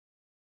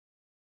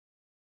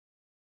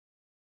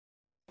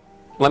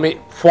Let me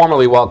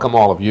formally welcome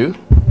all of you.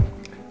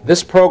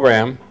 This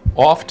program,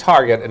 Off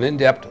Target, an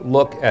in-depth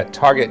look at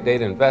target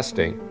date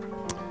investing,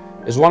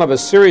 is one of a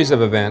series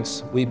of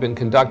events we've been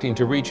conducting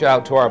to reach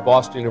out to our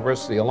Boston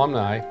University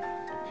alumni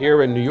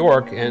here in New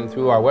York and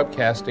through our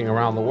webcasting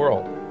around the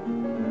world.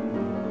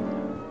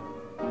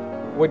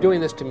 We're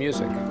doing this to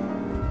music.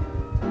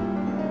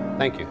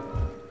 Thank you.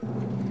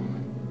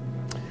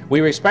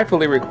 We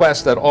respectfully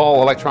request that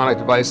all electronic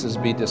devices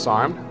be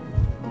disarmed.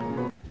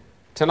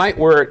 Tonight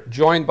we're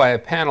joined by a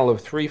panel of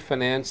 3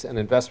 finance and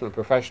investment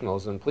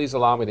professionals, and please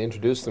allow me to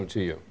introduce them to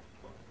you.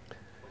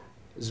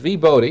 Zvi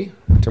Bodie,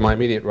 to my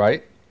immediate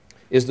right,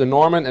 is the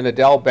Norman and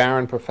Adele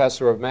Barron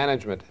Professor of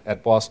Management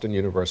at Boston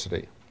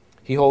University.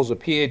 He holds a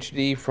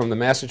PhD from the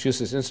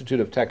Massachusetts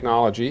Institute of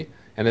Technology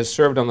and has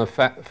served on the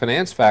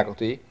finance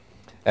faculty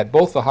at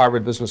both the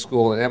Harvard Business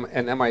School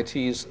and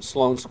MIT's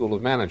Sloan School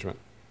of Management.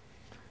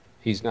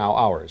 He's now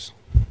ours.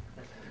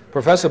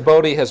 Professor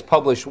Bodie has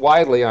published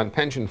widely on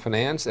pension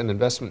finance and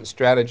investment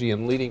strategy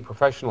in leading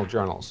professional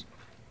journals.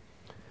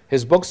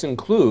 His books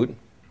include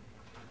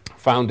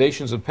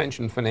Foundations of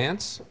Pension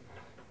Finance,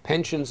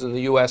 Pensions in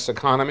the U.S.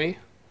 Economy,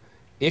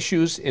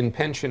 Issues in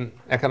Pension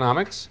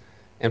Economics,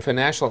 and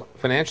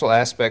Financial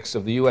Aspects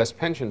of the U.S.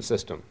 Pension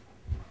System.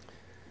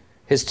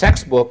 His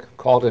textbook,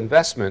 called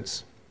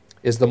Investments,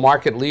 is the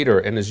market leader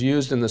and is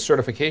used in the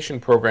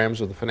certification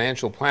programs of the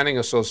Financial Planning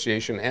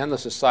Association and the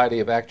Society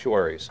of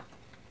Actuaries.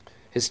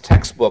 His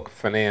textbook,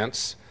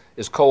 Finance,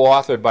 is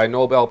co-authored by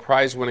Nobel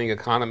Prize-winning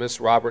economist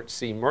Robert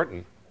C.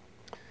 Merton.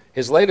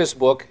 His latest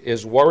book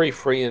is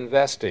Worry-Free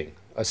Investing,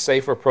 a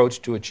safe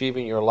approach to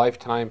achieving your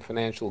lifetime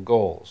financial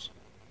goals.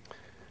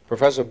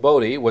 Professor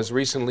Bodie was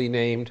recently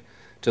named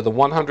to the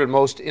 100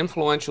 most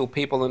influential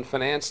people in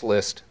finance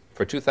list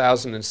for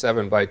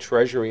 2007 by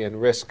Treasury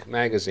and Risk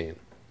magazine.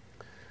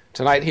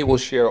 Tonight he will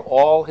share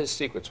all his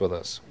secrets with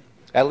us,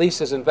 at least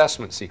his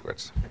investment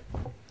secrets.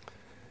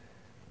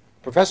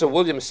 Professor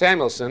William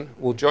Samuelson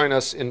will join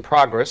us in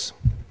progress.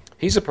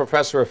 He's a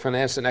professor of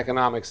finance and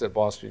economics at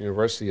Boston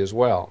University as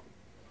well.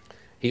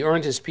 He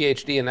earned his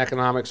PhD in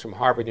economics from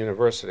Harvard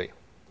University.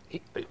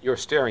 You're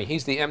staring.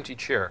 He's the empty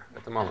chair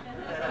at the moment.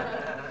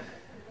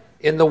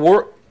 He's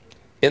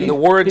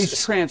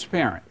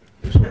transparent.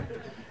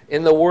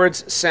 In the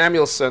words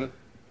Samuelson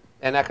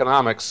and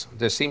economics,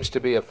 there seems to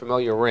be a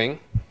familiar ring.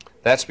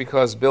 That's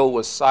because Bill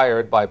was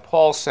sired by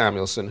Paul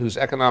Samuelson, whose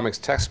economics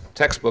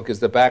textbook is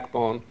the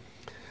backbone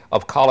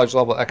of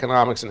college-level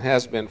economics and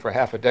has been for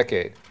half a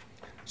decade.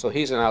 So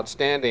he's an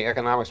outstanding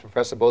economics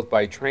professor both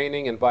by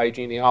training and by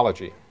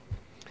genealogy.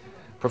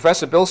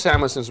 Professor Bill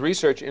Samuelson's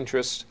research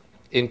interests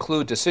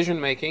include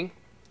decision-making,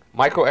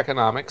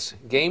 microeconomics,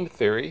 game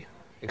theory,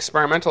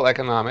 experimental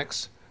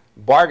economics,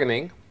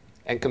 bargaining,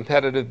 and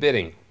competitive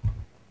bidding.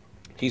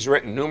 He's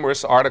written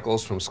numerous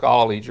articles from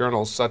scholarly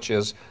journals such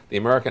as the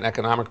American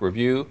Economic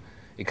Review,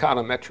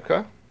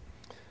 Econometrica,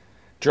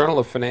 Journal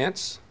of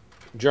Finance,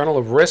 Journal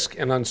of Risk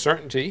and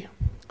Uncertainty,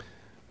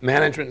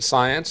 Management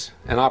Science,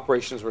 and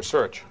Operations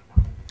Research.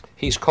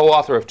 He's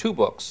co-author of 2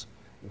 books,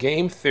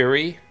 Game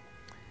Theory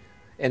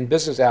and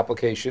Business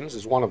Applications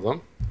is one of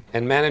them,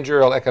 and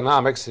Managerial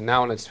Economics, and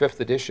now in its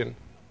 5th edition,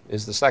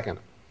 is the second.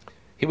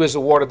 He was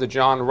awarded the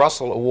John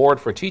Russell Award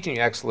for Teaching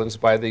Excellence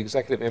by the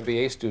Executive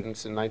MBA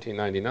students in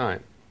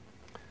 1999.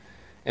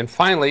 And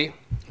finally,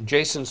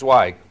 Jason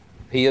Zweig.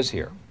 He is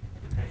here.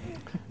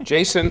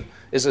 Jason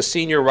is a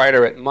senior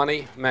writer at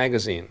Money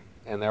magazine,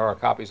 and there are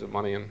copies of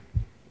Money in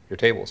your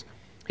tables.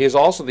 He is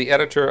also the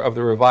editor of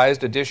the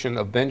revised edition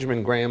of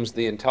Benjamin Graham's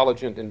The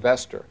Intelligent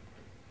Investor.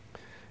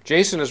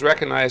 Jason is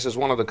recognized as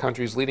one of the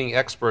country's leading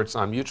experts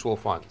on mutual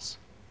funds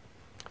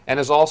and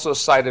is also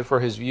cited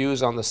for his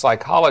views on the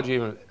psychology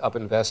of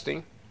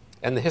investing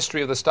and the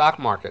history of the stock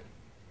market.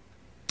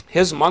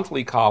 His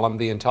monthly column,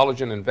 The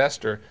Intelligent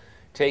Investor,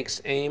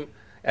 takes aim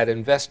at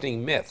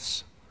investing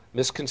myths,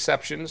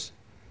 misconceptions,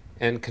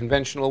 and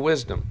conventional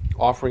wisdom,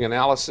 offering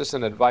analysis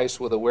and advice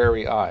with a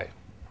wary eye.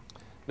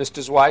 Mr.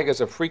 Zweig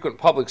is a frequent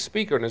public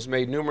speaker and has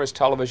made numerous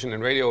television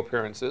and radio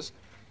appearances,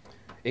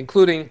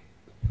 including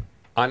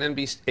on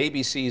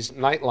ABC's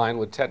Nightline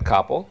with Ted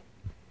Koppel,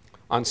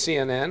 on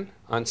CNN,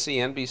 on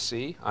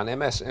CNBC, on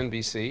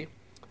MSNBC,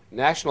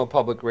 National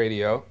Public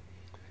Radio,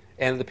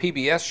 and the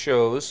PBS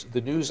shows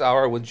The News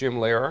Hour with Jim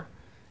Lehrer,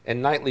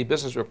 and Nightly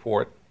Business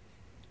Report,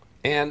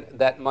 and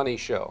That Money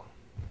Show.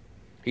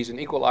 He's an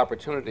equal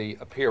opportunity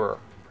appearer.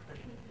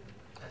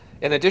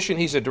 In addition,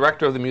 he's a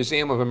director of the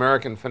Museum of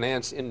American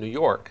Finance in New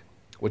York,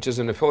 which is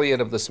an affiliate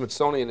of the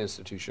Smithsonian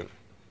Institution.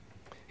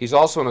 He's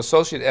also an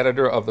associate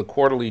editor of the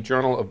Quarterly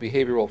Journal of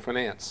Behavioral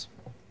Finance.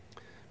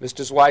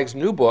 Mr. Zweig's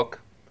new book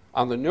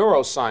on the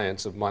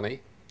neuroscience of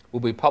money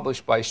will be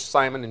published by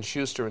Simon &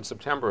 Schuster in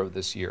September of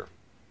this year.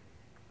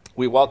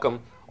 We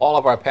welcome all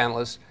of our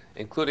panelists,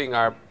 including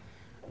our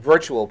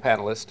virtual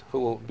panelist, who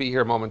will be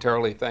here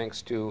momentarily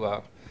thanks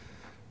to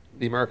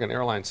the American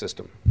airline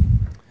system.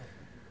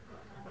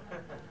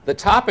 The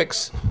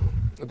topics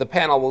the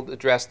panel will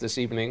address this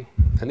evening,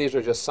 and these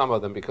are just some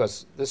of them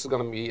because this is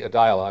going to be a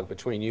dialogue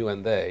between you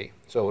and they,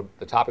 so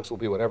the topics will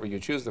be whatever you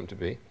choose them to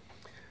be,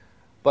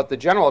 But the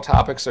general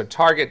topics are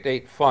target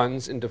date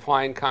funds in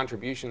defined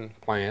contribution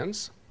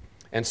plans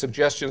and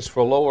suggestions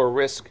for lower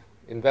risk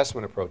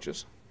investment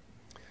approaches.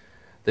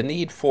 The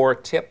need for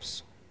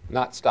tips,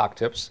 not stock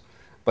tips,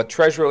 but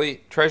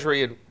treasury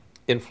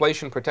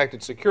inflation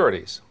protected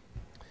securities.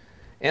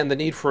 And the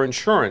need for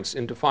insurance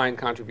in defined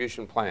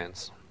contribution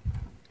plans.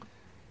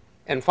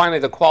 And finally,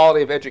 the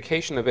quality of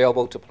education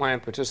available to plan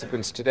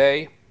participants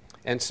today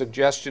and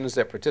suggestions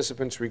that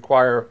participants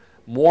require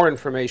more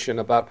information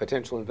about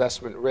potential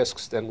investment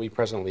risks than we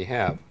presently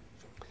have.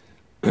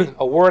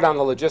 A word on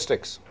the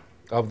logistics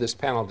of this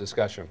panel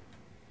discussion.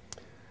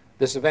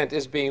 This event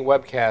is being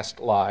webcast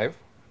live.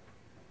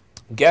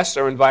 Guests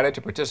are invited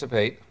to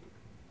participate.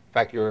 In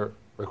fact, you're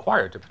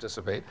required to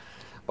participate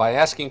by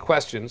asking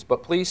questions,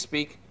 but please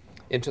speak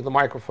into the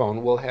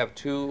microphone. We'll have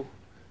two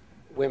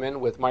women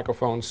with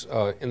microphones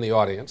in the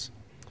audience.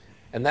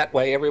 And that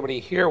way, everybody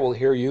here will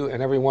hear you,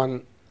 and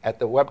everyone at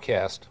the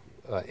webcast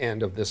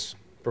end of this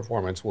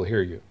performance will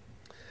hear you.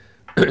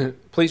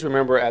 Please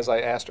remember, as I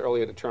asked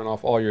earlier, to turn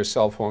off all your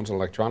cell phones and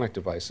electronic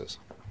devices.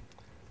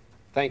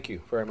 Thank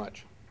you very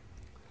much.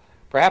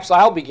 Perhaps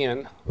I'll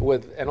begin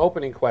with an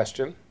opening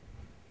question,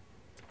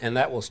 and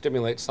that will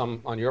stimulate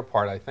some on your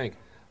part, I think.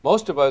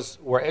 Most of us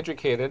were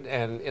educated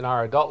and in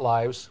our adult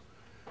lives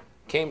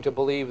came to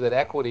believe that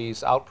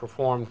equities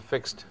outperformed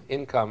fixed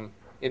income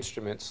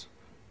instruments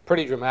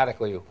pretty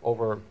dramatically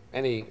over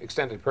any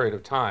extended period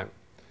of time.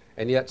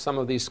 And yet some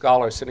of these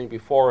scholars sitting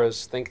before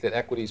us think that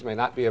equities may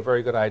not be a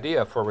very good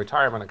idea for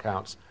retirement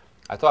accounts.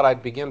 I thought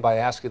I'd begin by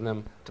asking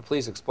them to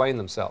please explain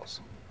themselves.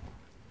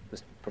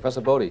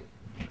 Professor Bodie.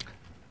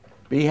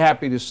 Be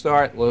happy to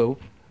start, Lou.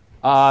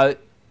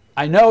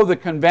 I know the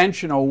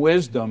conventional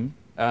wisdom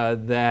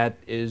that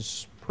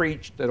is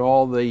preached at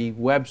all the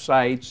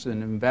websites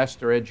and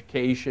investor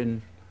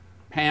education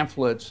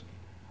pamphlets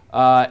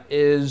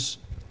is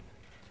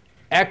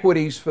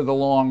equities for the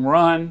long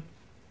run.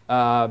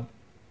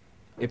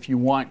 If you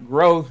want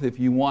growth, if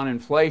you want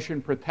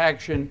inflation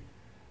protection,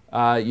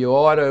 you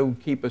ought to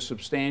keep a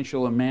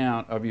substantial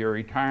amount of your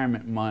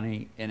retirement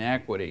money in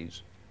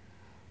equities.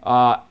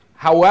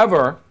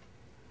 However,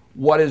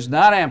 what is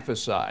not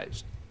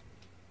emphasized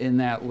in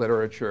that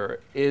literature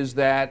is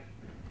that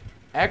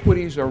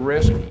equities are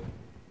risky,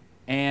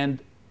 and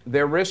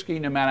they're risky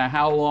no matter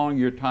how long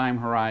your time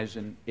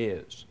horizon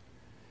is.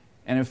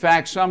 And in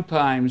fact,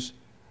 sometimes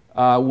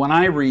when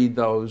I read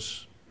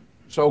those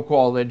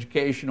so-called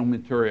educational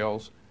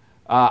materials,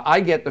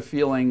 I get the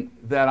feeling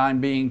that I'm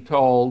being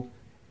told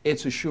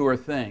it's a sure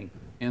thing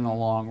in the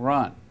long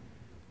run.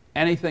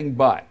 Anything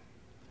but.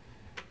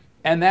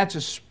 And that's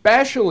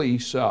especially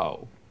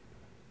so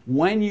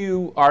when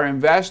you are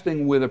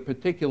investing with a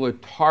particular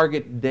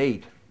target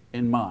date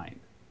in mind,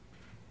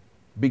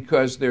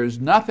 because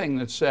there's nothing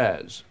that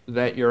says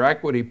that your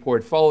equity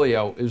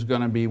portfolio is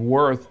going to be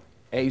worth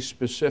a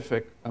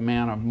specific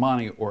amount of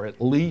money, or at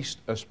least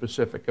a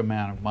specific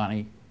amount of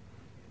money.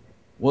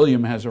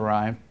 William has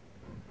arrived.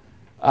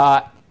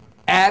 At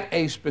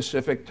a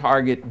specific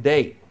target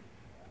date.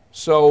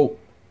 So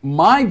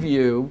my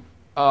view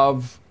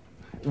of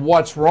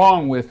what's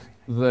wrong with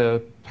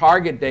the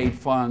target date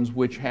funds,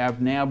 which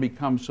have now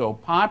become so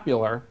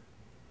popular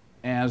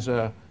as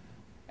a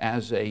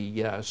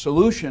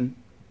solution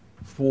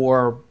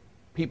for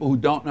people who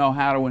don't know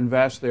how to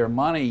invest their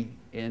money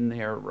in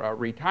their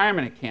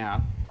retirement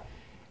account,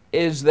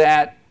 is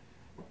that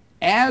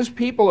as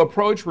people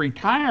approach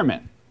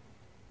retirement,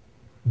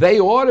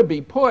 they ought to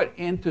be put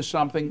into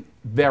something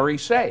very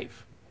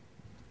safe.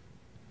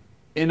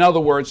 In other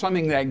words,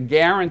 something that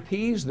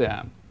guarantees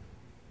them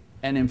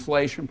an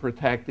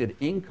inflation-protected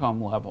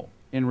income level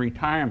in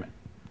retirement.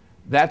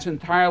 That's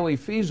entirely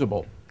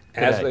feasible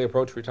today. As they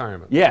approach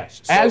retirement?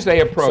 Yes, as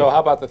they approach. So how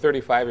about the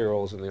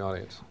 35-year-olds in the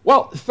audience?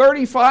 Well,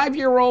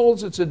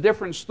 35-year-olds, it's a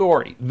different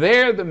story.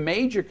 They're the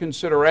major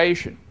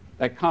consideration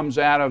that comes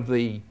out of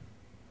the,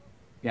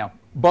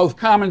 both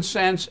common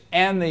sense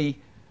and the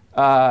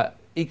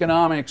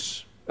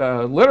economics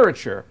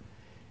literature,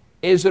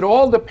 is it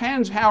all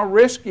depends how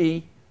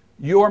risky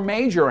your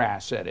major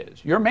asset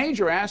is. Your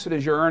major asset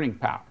is your earning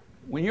power.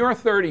 When you're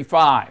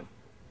 35,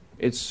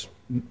 it's,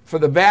 for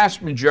the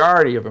vast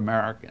majority of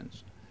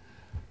Americans,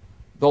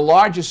 the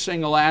largest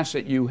single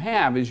asset you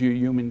have is your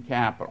human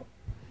capital.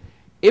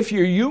 If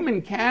your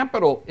human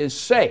capital is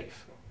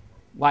safe,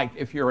 like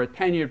if you're a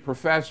tenured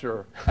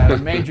professor at a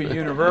major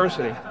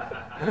university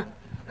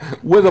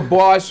with a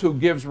boss who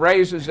gives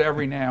raises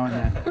every now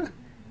and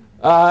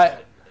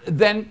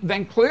then,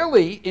 then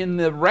clearly in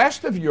the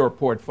rest of your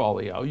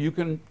portfolio you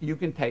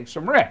can take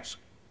some risk.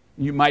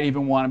 You might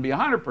even want to be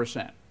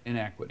 100% in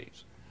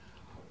equities.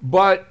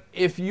 But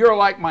if you're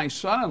like my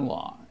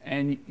son-in-law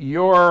and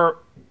you're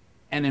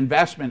an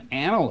investment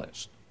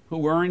analyst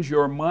who earns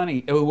your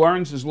money, who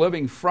earns his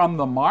living from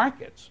the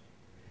markets,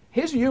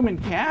 his human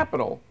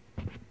capital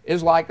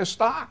is like a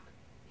stock.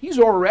 He's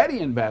already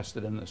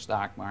invested in the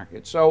stock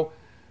market. So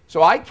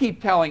I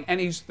keep telling, and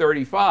he's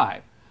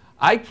 35,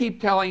 I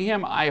keep telling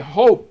him, I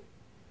hope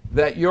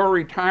that your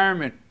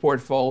retirement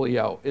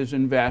portfolio is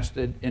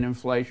invested in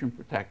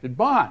inflation-protected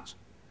bonds.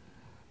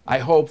 I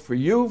hope for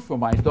you, for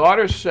my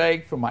daughter's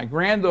sake, for my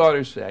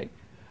granddaughter's sake.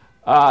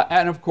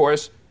 And of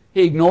course,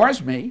 he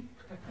ignores me,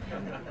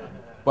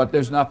 but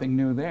there's nothing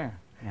new there.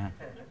 Yeah.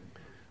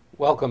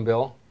 Welcome,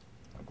 Bill.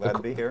 I'm glad to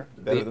be here.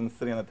 Better than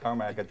sitting on the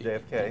tarmac at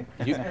JFK.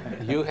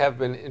 You have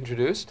been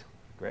introduced.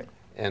 Great.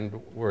 And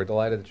we're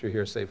delighted that you're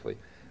here safely.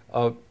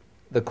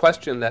 The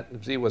question that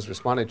Zvi was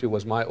responding to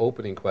was my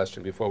opening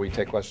question before we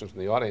take questions from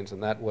the audience,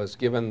 and that was,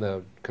 given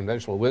the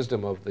conventional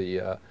wisdom of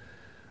the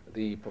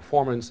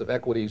performance of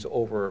equities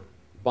over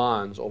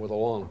bonds over the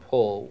long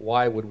pull,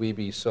 why would we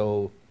be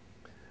so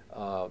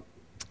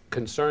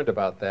concerned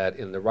about that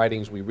in the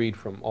writings we read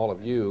from all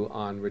of you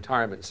on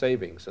retirement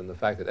savings and the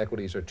fact that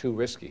equities are too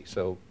risky?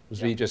 So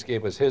Zvi just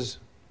gave us his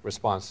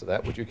response to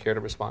that. Would you care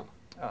to respond?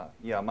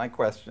 Yeah, my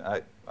question,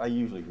 I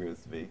usually agree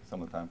with Zvi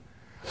some of the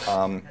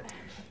time.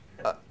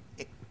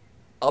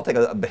 I'll take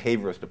a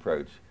behaviorist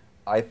approach.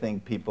 I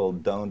think people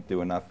don't do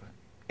enough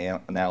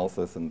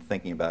analysis and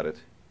thinking about it.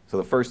 So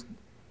the first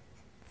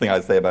thing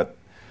I'd say about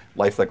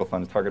life cycle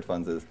funds, target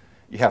funds, is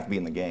you have to be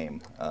in the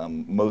game.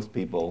 Most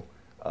people,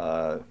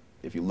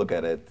 if you look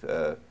at it,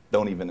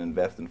 don't even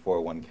invest in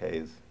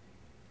 401ks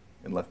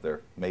unless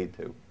they're made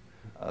to.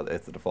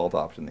 It's the default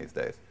option these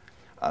days.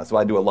 So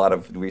I do a lot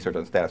of research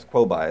on status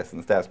quo bias, and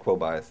the status quo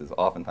bias is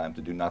oftentimes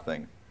to do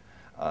nothing,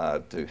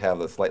 to have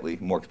a slightly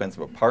more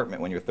expensive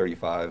apartment when you're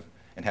 35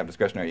 and have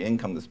discretionary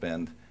income to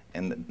spend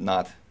and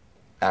not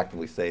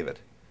actively save it.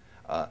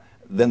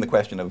 Then the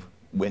question of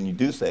when you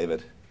do save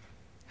it,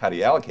 how do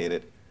you allocate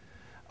it?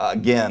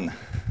 Again,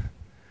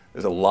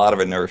 there's a lot of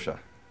inertia.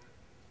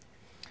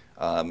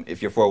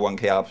 If your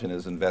 401k option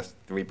is invest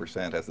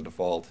 3% as the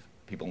default,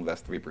 people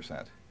invest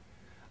 3%,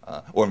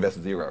 or invest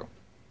 0.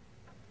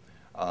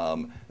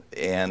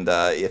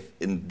 If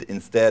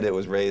instead it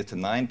was raised to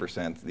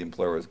 9%, the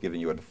employer was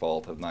giving you a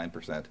default of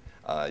 9%,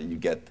 you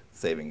get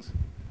savings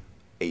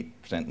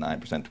 8%,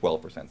 9%,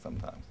 12%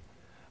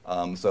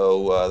 sometimes.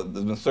 So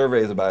there's been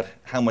surveys about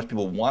how much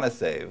people want to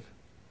save,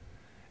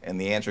 and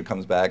the answer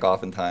comes back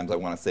oftentimes, I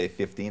want to save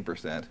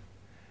 15%.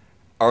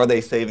 Are they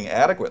saving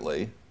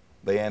adequately?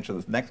 They answer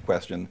this next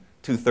question.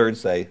 2/3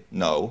 say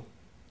no.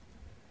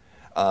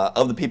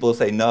 Of the people who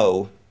say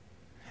no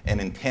and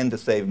intend to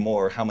save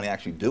more, how many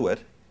actually do it?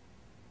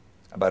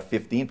 About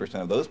 15%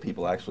 of those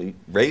people actually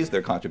raise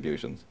their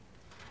contributions.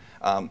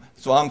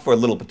 So I'm for a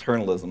little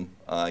paternalism.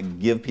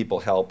 Give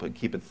people help and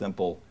keep it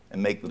simple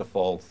and make the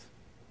defaults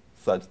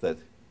such that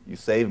you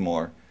save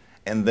more.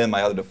 And then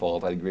my other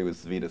default, I agree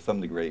with Zvi to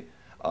some degree.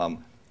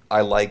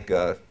 I like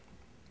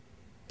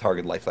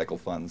target life cycle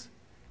funds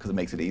because it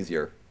makes it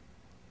easier.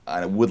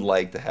 I would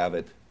like to have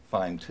it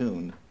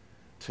fine-tuned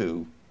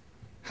to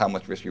how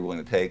much risk you're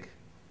willing to take.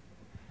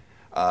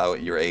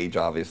 Your age,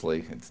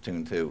 obviously, it's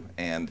tuned to.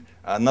 And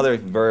another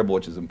variable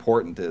which is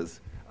important is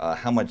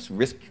how much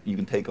risk you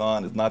can take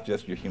on is not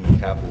just your human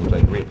capital, which I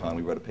agree upon,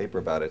 we wrote a paper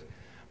about it,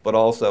 but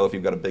also if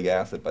you've got a big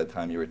asset by the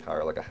time you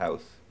retire, like a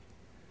house.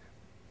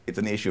 It's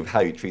an issue of how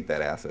you treat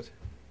that asset.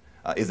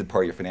 Is it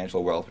part of your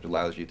financial wealth, which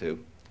allows you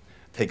to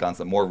take on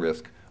some more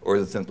risk, or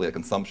is it simply a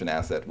consumption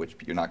asset, which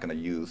you're not going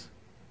to use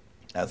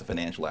as a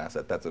financial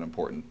asset? That's an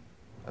important,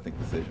 I think,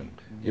 decision.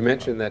 You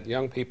mentioned that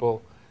young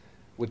people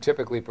would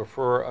typically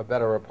prefer a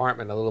better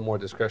apartment, a little more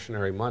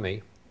discretionary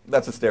money.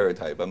 That's a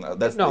stereotype. And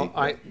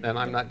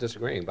I'm not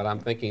disagreeing, but I'm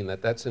thinking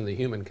that that's in the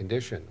human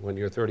condition. When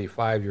you're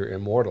 35, you're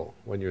immortal.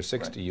 When you're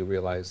 60, you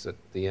realize that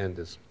the end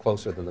is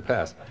closer than the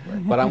past.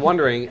 But I'm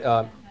wondering,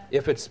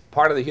 if it's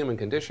part of the human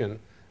condition,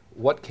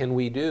 what can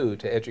we do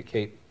to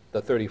educate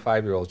the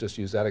 35-year-olds, just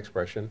use that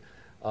expression,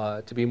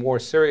 to be more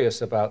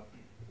serious about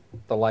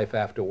the life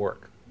after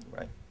work?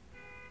 Right.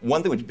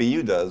 One thing which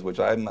BU does, which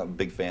I'm a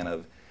big fan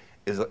of,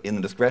 is in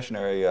the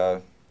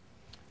discretionary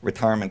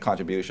retirement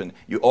contribution,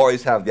 you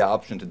always have the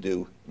option to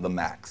do the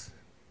max.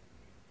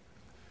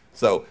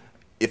 So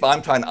if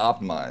I'm trying to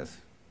optimize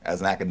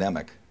as an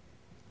academic,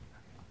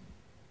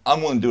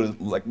 I'm willing to do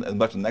it like as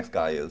much as the next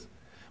guy is,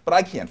 but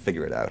I can't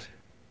figure it out.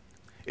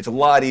 It's a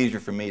lot easier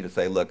for me to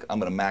say, look, I'm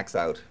going to max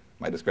out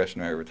my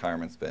discretionary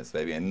retirement space,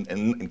 baby,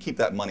 and keep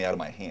that money out of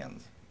my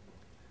hands.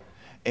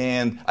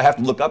 And I have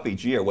to look up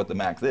each year what the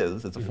max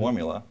is. It's a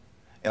formula.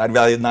 And I'd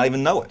rather not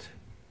even know it.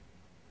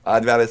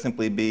 I'd rather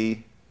simply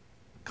be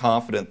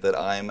confident that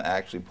I'm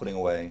actually putting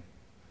away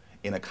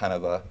in a kind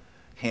of a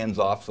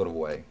hands-off sort of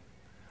way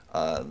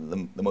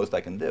the most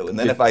I can do. And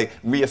then if I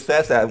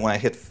reassess that when I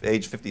hit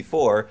age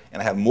 54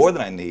 and I have more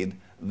than I need,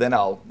 then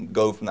I'll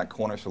go from that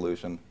corner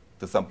solution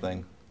to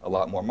something a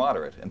lot more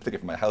moderate. And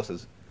particularly if my house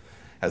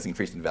has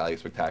increased in value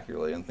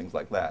spectacularly and things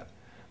like that.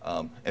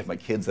 If my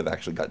kids have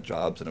actually got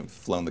jobs and have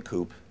flown the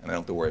coop and I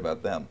don't have to worry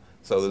about them.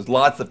 So there's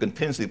lots of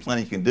contingency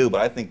planning you can do,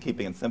 but I think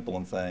keeping it simple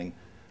and saying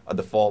a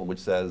default which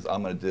says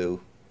I'm going to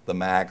do the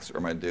max or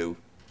I'm going to do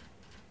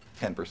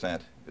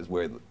 10% is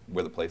where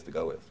the place to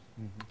go is.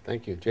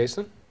 Thank you.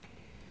 Jason?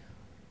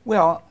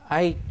 Well,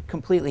 I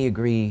completely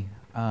agree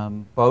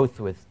both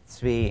with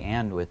Zvi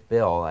and with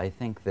Bill. I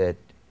think that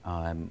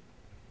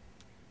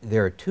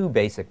there are two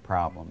basic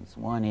problems.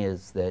 One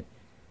is that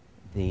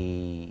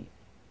the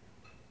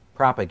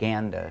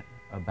propaganda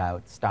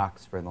about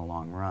stocks for the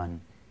long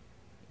run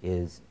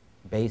is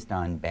based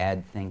on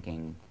bad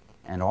thinking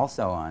and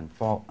also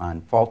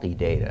on faulty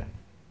data.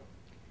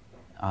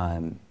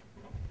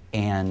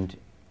 And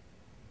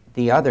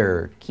the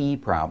other key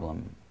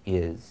problem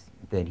is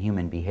that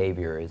human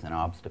behavior is an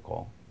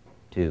obstacle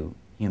to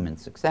human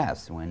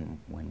success when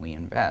we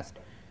invest.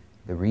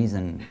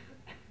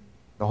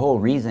 The whole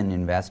reason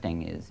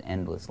investing is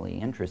endlessly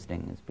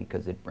interesting is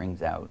because it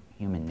brings out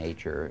human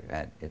nature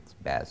at its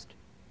best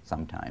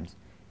sometimes,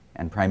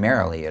 and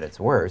primarily at its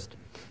worst.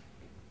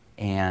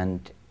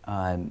 And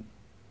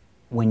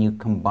when you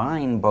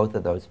combine both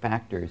of those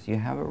factors, you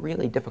have a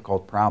really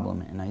difficult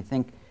problem. And I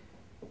think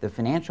the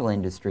financial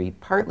industry,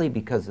 partly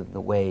because of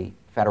the way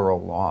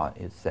federal law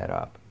is set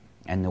up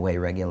and the way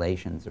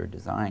regulations are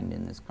designed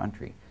in this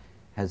country,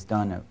 has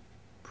done a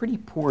pretty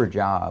poor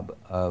job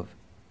of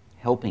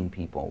helping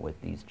people with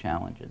these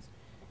challenges.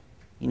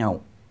 You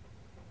know,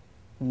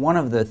 one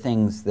of the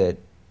things that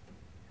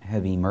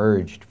have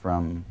emerged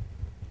from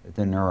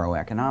the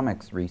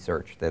neuroeconomics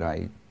research that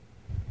I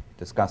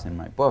discuss in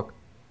my book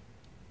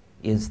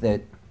is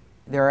that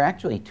there are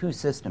actually two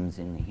systems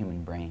in the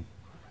human brain.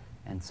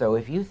 And so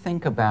if you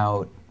think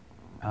about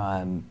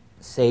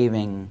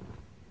saving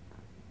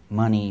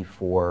money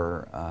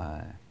for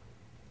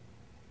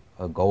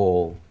a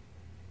goal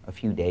a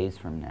few days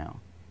from now,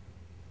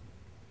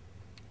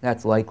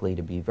 that's likely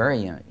to be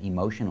very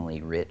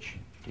emotionally rich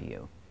to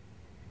you.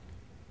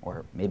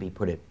 Or maybe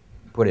put it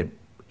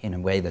in a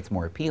way that's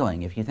more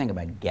appealing. If you think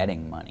about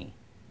getting money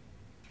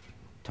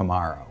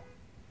tomorrow,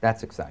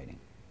 that's exciting.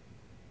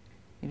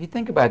 If you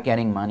think about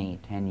getting money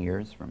 10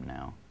 years from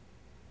now,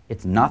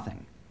 it's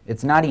nothing.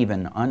 It's not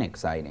even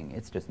unexciting,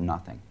 it's just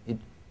nothing.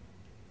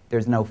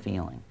 There's no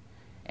feeling.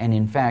 And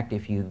in fact,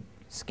 if you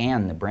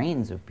scan the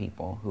brains of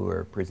people who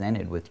are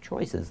presented with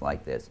choices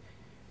like this,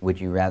 would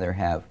you rather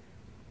have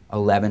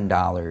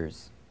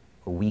 $11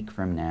 a week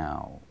from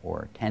now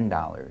or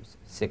 $10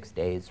 6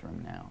 days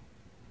from now?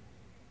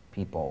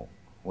 People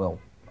will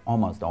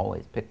almost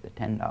always pick the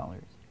 $10.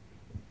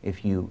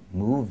 If you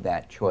move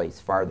that choice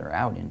farther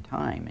out in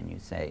time and you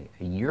say,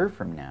 a year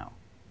from now,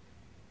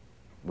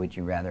 would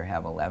you rather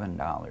have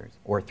 $11?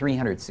 Or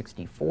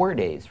 364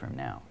 days from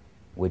now,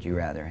 would you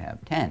rather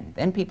have 10?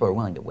 Then people are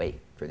willing to wait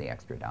for the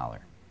extra dollar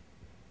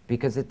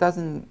because it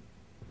doesn't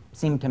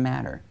seem to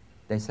matter.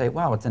 They say,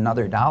 well, it's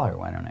another $1,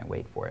 why don't I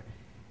wait for it?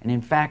 And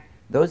in fact,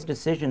 those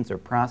decisions are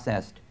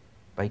processed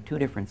by two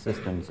different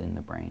systems in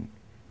the brain.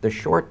 The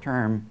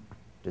short-term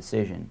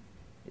decision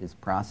is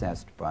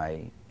processed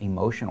by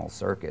emotional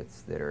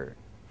circuits that are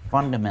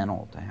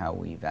fundamental to how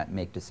we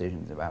make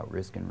decisions about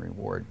risk and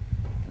reward.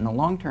 And the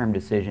long-term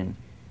decision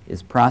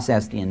is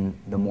processed in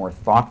the more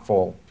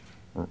thoughtful,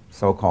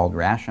 so-called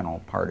rational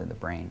part of the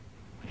brain.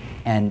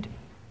 And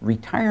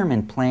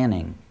retirement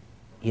planning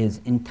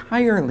is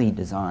entirely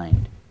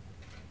designed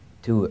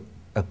to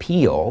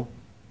appeal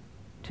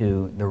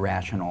to the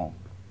rational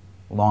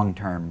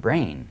long-term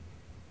brain,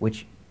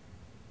 which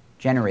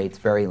generates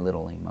very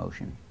little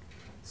emotion.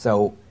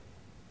 So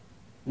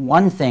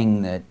one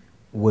thing that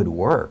would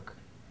work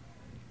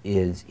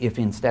is if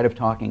instead of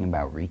talking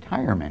about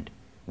retirement,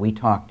 we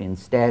talked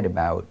instead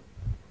about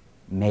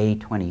May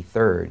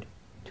 23rd,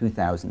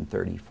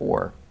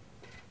 2034,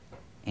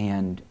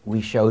 and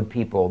we showed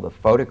people the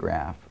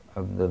photograph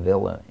of the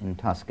villa in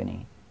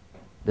Tuscany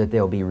that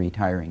they'll be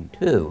retiring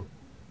to,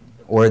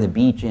 or the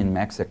beach in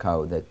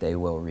Mexico that they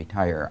will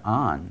retire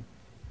on,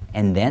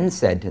 and then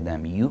said to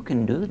them, you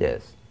can do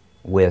this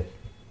with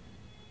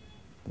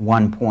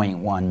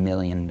 $1.1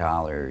 million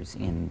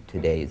in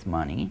today's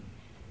money,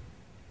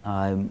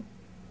 then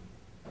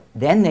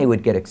they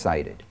would get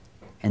excited,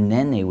 and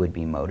then they would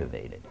be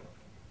motivated.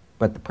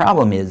 But the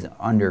problem is,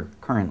 under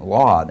current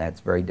law, that's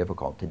very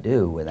difficult to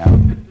do without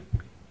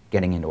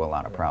getting into a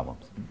lot of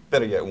problems.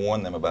 Better yet,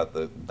 warn them about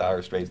the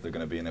dire straits they're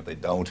going to be in if they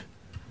don't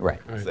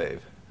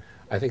save.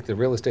 I think the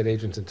real estate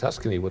agents in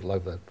Tuscany would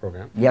love that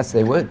program. Yes,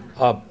 they would.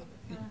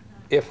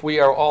 If we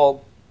are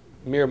all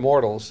mere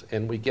mortals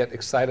and we get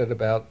excited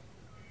about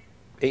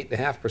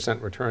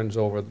 8.5% returns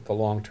over the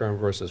long term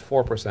versus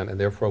 4%, and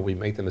therefore we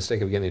make the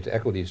mistake of getting into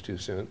equities too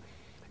soon,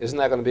 isn't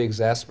that going to be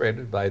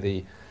exacerbated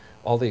by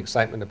all the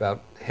excitement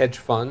about hedge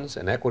funds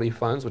and equity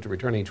funds, which are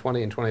returning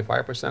 20 and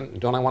 25%?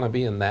 Don't I want to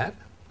be in that?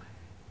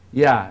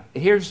 Yeah,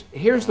 here's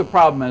the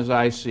problem as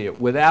I see it,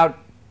 without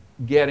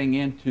getting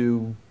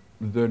into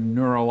the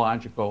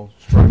neurological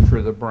structure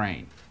of the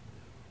brain.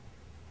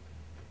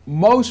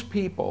 Most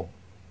people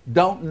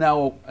don't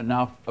know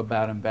enough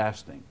about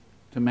investing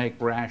to make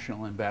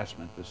rational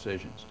investment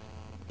decisions,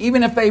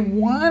 even if they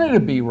wanted to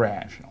be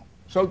rational.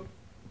 So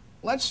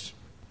let's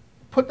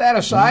put that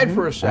aside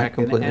for a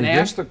second and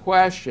ask the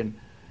question,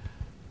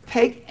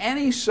 take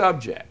any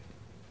subject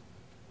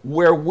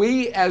where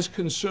we as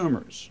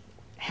consumers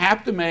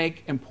have to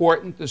make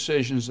important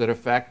decisions that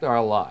affect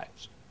our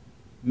lives.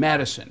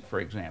 Medicine, for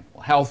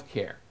example,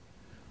 healthcare.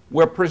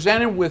 We're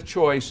presented with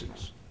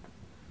choices.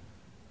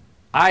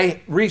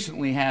 I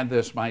recently had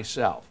this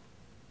myself.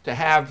 To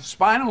have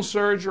spinal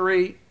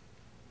surgery,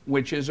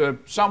 which is a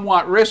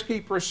somewhat risky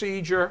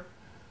procedure,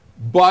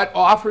 but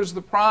offers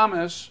the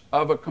promise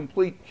of a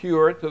complete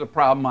cure to the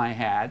problem I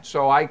had.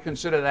 So I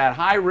consider that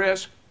high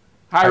risk,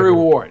 high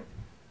reward,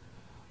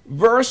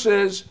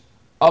 versus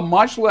a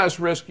much less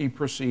risky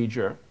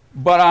procedure,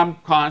 but I'm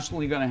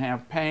constantly going to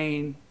have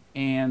pain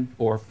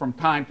or from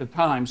time to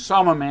time,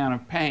 some amount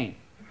of pain.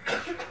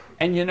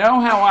 And you know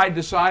how I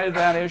decided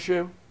that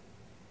issue?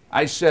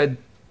 I said,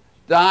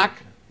 Doc,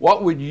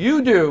 what would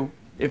you do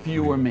if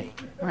you were me?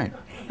 Right.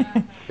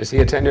 Is he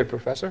a tenured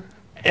professor?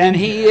 And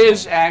he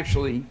is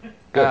actually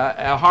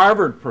a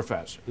Harvard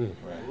professor. We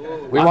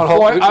won't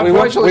hold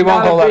Unfortunately,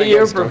 not not that a BU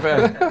against him.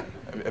 professor.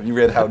 Have you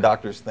read How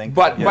Doctors Think?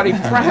 But he I'm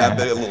a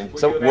little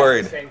Would you have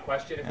worried. asked the same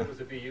question if it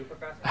was a BU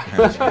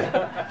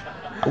professor?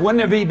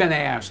 Wouldn't have even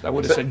asked. I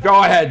would have said,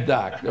 go ahead,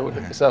 Doc.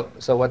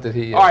 So what did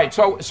he? All right,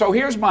 so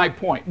here's my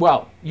point.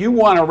 Well, you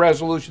want a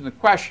resolution to the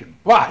question,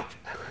 but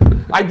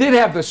I did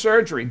have the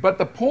surgery. But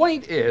the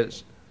point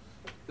is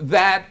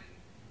that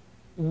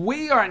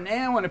we are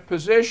now in a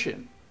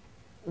position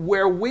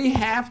where we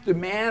have to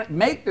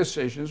make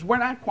decisions we're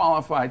not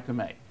qualified to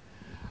make.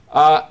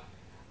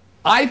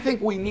 I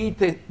think we need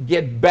to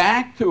get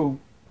back to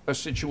a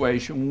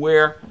situation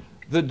where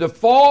the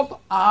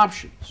default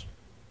options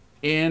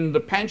in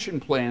the pension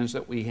plans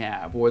that we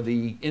have or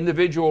the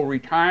individual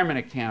retirement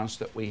accounts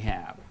that we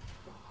have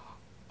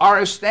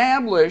are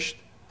established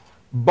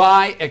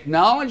by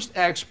acknowledged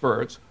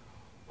experts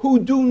who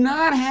do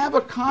not have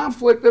a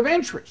conflict of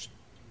interest,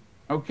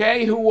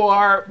 okay, who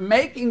are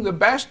making the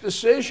best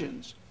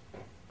decisions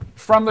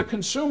from the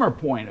consumer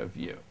point of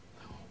view,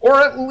 or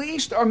at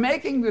least are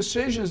making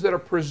decisions that are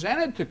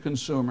presented to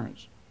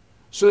consumers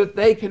so that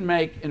they can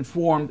make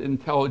informed,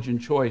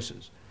 intelligent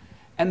choices.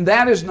 And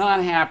that is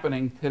not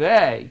happening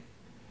today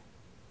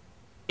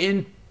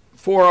in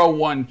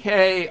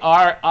 401k,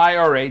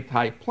 IRA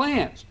type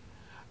plans.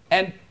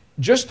 And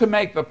just to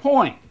make the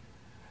point,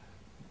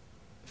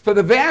 for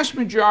the vast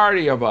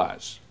majority of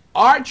us,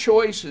 our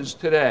choices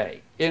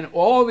today in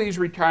all these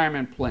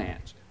retirement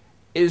plans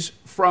is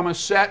from a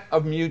set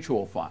of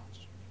mutual funds.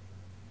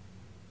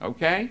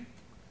 Okay?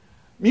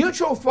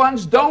 Mutual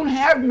funds don't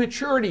have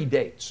maturity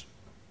dates.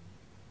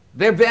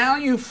 Their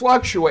value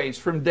fluctuates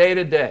from day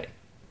to day.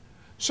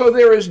 So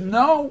there is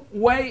no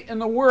way in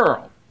the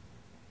world,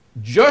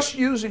 just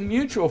using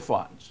mutual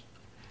funds,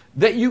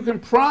 that you can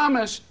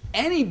promise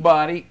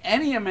anybody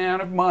any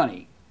amount of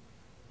money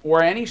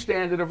or any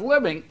standard of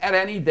living at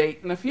any date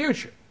in the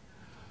future.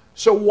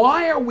 So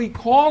why are we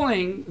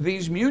calling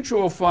these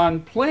mutual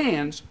fund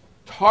plans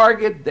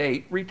target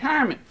date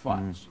retirement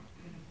funds?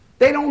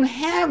 They don't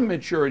have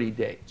maturity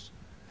dates.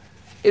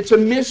 It's a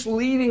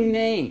misleading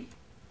name.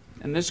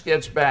 And this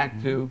gets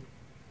back to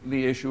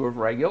the issue of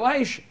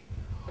regulation.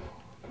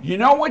 You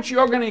know what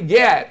you're going to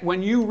get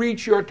when you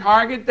reach your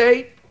target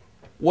date?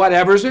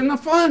 Whatever's in the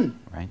fund.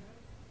 Right.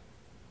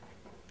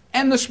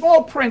 And the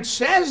small print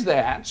says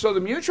that, so the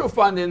mutual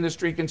fund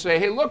industry can say,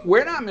 hey, look,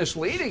 we're not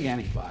misleading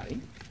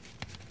anybody.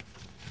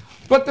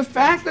 But the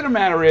fact of the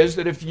matter is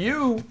that if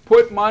you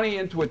put money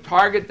into a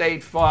target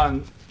date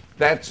fund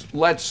that's,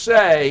 let's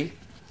say,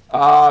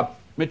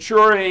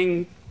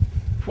 maturing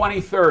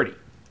 2030,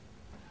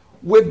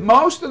 with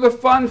most of the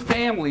fund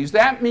families,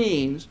 that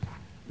means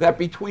that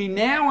between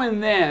now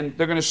and then,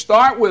 they're going to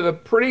start with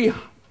a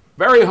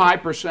very high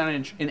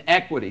percentage in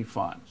equity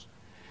funds.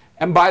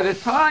 And by the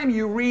time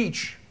you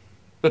reach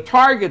the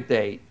target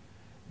date,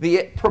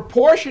 the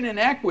proportion in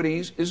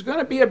equities is going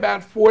to be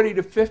about 40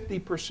 to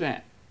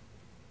 50%.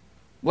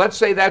 Let's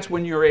say that's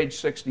when you're age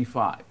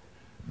 65.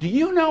 Do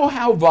you know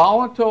how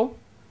volatile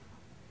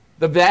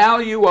the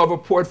value of a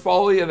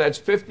portfolio that's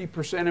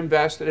 50%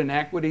 invested in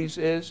equities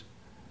is?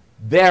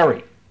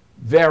 Very,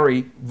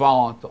 very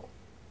volatile.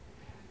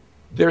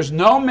 There's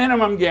no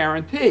minimum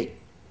guarantee.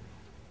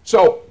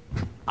 So,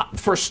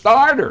 for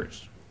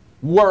starters,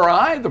 were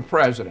I the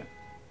president,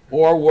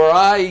 or were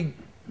I,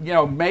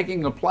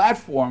 making the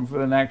platform for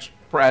the next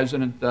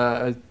president,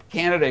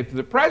 candidate for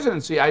the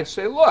presidency, I'd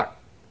say, look,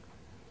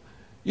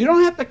 you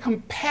don't have to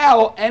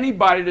compel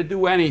anybody to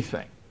do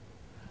anything.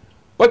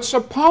 But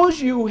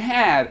suppose you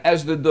had,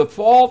 as the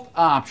default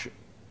option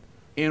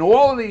in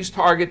all of these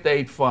target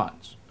date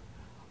funds,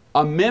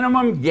 a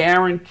minimum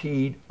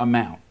guaranteed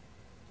amount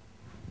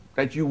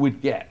that you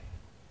would get.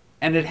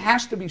 And it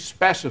has to be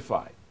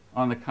specified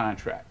on the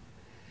contract.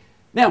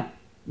 Now,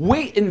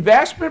 we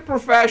investment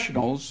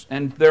professionals,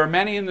 and there are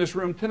many in this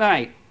room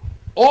tonight,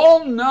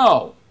 all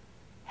know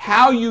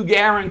how you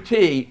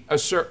guarantee a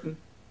certain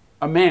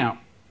amount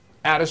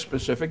at a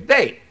specific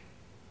date.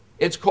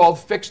 It's called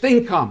fixed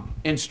income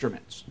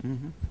instruments,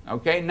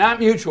 okay, not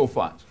mutual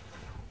funds,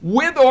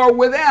 with or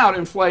without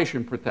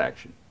inflation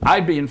protection.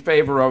 I'd be in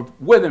favor of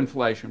with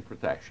inflation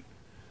protection.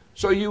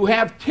 So you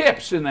have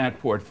TIPS in that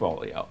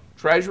portfolio,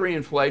 Treasury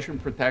inflation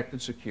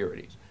protected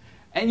securities,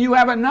 and you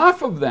have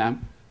enough of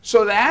them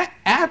so that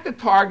at the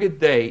target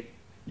date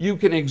you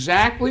can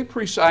exactly,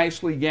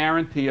 precisely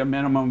guarantee a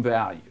minimum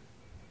value.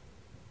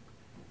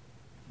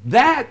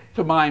 That,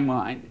 to my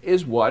mind,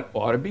 is what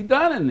ought to be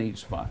done in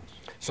these funds.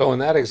 So in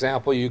that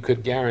example, you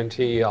could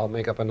guarantee, I'll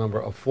make up a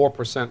number, of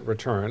 4%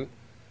 return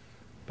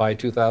by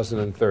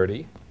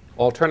 2030.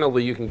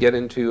 Alternatively, you can get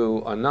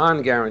into a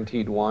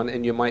non-guaranteed one,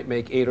 and you might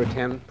make 8 or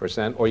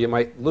 10%, or you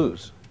might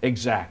lose.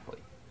 Exactly.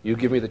 You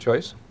give me the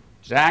choice?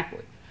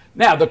 Exactly.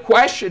 Now, the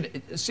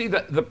question, see,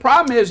 the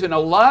problem is in a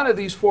lot of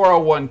these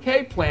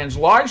 401k plans,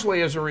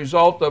 largely as a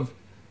result of,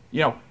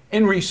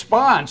 in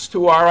response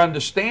to our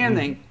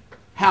understanding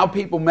how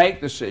people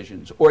make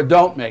decisions or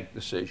don't make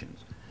decisions,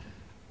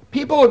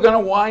 people are going to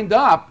wind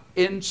up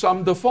in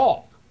some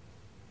default.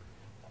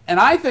 And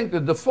I think the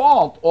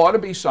default ought to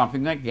be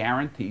something that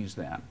guarantees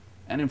them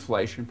an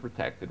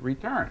inflation-protected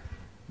return,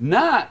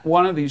 not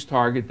one of these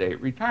target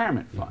date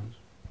retirement funds.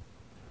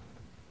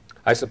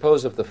 I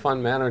suppose if the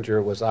fund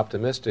manager was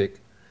optimistic,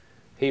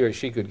 he or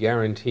she could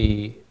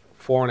guarantee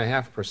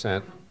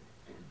 4.5%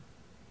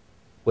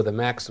 with a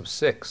max of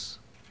 6.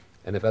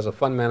 And if as a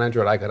fund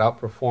manager I could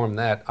outperform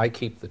that, I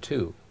keep the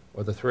 2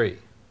 or the 3.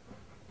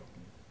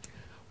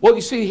 Well,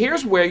 you see,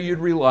 here's where you'd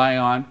rely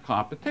on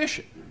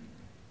competition,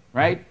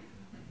 right?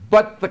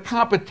 But the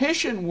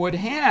competition would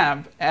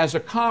have, as a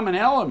common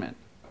element,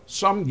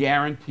 some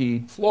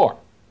guaranteed floor.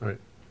 Right.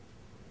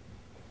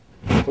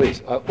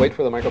 Please, wait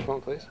for the microphone,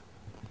 please.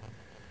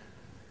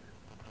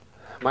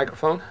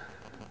 Microphone.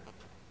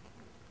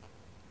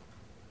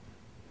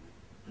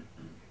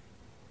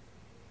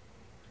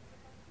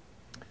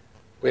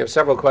 We have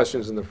several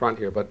questions in the front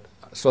here, but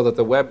so that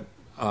the web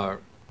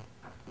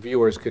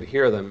viewers could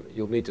hear them,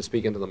 you'll need to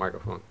speak into the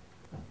microphone.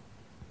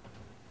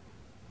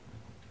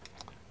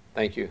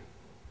 Thank you.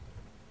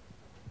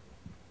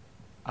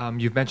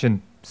 You've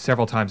mentioned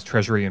several times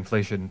Treasury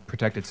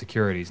inflation-protected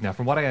securities. Now,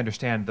 from what I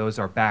understand, those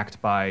are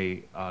backed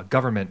by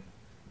government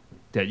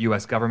debt,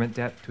 U.S. government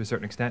debt to a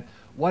certain extent.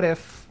 What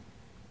if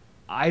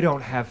I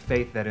don't have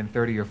faith that in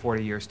 30 or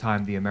 40 years'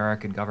 time the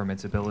American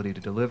government's ability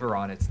to deliver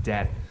on its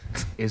debt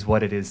is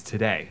what it is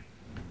today?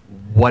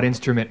 What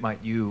instrument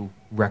might you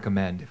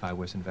recommend if I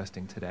was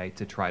investing today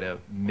to try to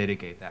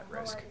mitigate that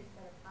risk?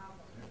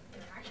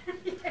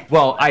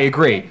 Well, I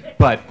agree,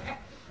 but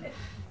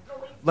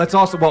let's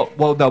also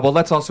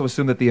let's also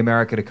assume that the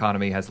American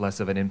economy has less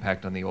of an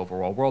impact on the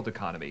overall world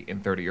economy in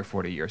 30 or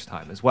 40 years'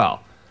 time as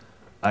well.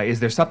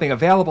 Is there something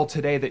available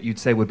today that you'd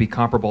say would be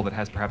comparable that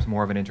has perhaps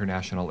more of an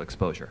international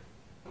exposure?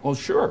 Well,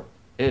 sure.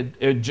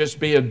 It'd just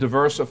be an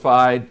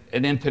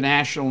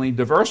internationally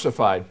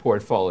diversified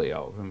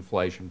portfolio of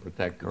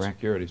inflation-protected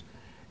securities.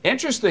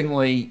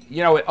 Interestingly,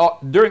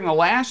 during the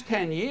last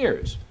 10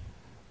 years,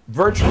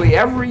 virtually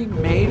every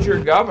major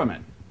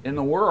government in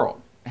the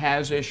world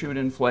has issued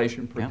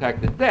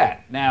inflation-protected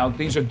debt. Now,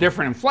 these are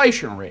different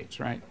inflation rates,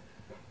 right?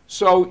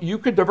 So you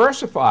could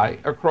diversify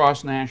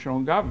across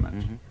national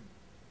governments. Mm-hmm.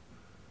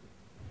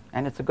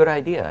 And it's a good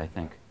idea, I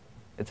think.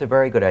 It's a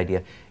very good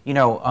idea.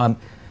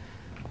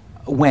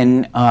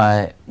 When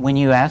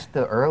you asked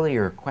the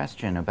earlier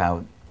question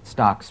about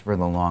stocks for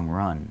the long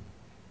run,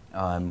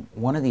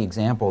 one of the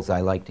examples I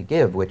like to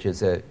give, which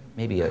is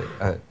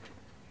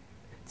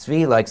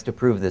Zvi likes to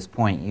prove this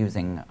point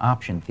using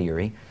option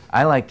theory.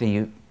 I like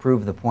to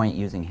prove the point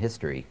using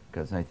history,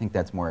 because I think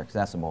that's more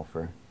accessible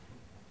for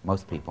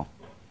most people.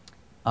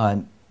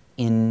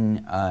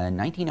 In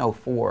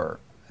 1904,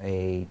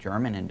 a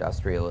German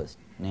industrialist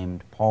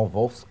named Paul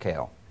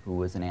Wolfskehl, who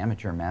was an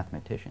amateur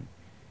mathematician,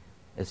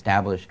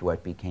 established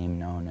what became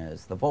known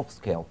as the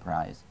Wolfskehl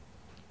Prize,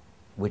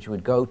 which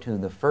would go to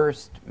the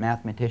first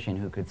mathematician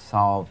who could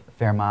solve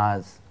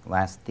Fermat's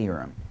last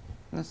theorem.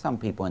 Some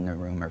people in the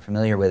room are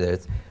familiar with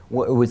it.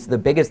 It was the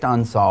biggest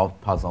unsolved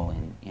puzzle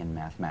in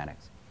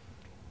mathematics.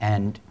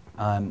 And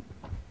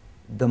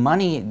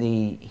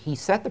he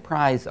set the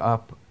prize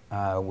up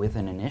with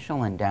an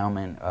initial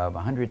endowment of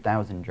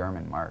 100,000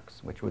 German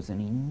marks, which was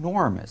an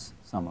enormous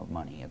sum of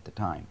money at the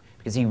time,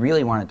 because he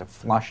really wanted to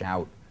flush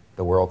out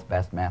the world's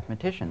best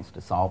mathematicians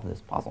to solve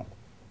this puzzle.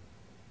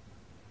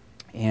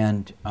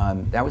 And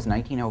that was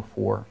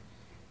 1904.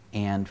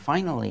 And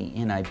finally,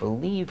 in, I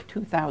believe,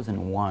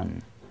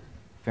 2001,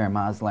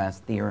 Fermat's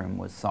last theorem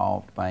was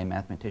solved by a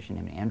mathematician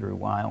named Andrew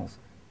Wiles,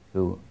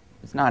 who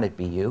is not at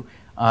BU.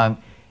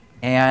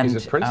 He's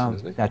at Princeton,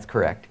 isn't he? That's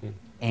correct.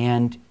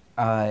 And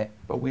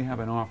But we have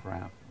an offer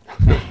out.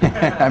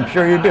 I'm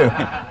sure you do.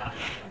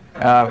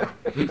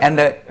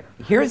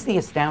 Here's the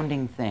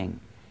astounding thing.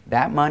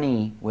 That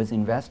money was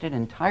invested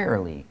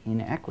entirely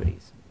in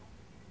equities.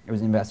 It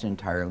was invested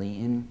entirely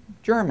in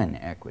German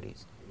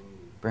equities.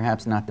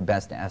 Perhaps not the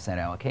best asset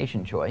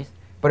allocation choice,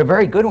 but a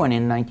very good one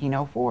in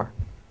 1904,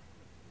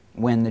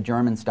 when the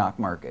German stock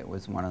market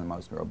was one of the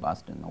most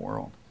robust in the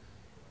world.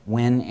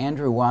 When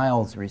Andrew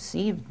Wiles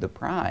received the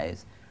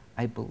prize,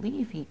 I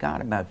believe he got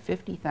about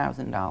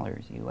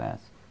 $50,000 US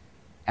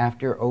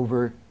after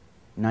over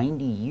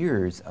 90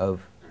 years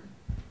of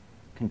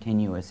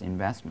continuous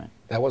investment.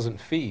 That wasn't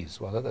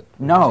fees, was it?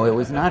 No, it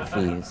was not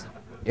fees.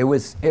 It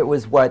was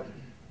what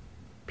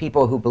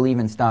people who believe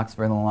in stocks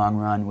for the long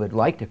run would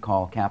like to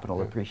call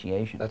capital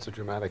appreciation. That's a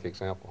dramatic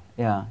example.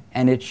 Yeah,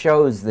 and it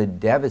shows the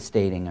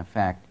devastating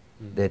effect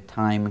that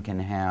time can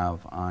have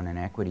on an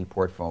equity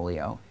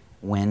portfolio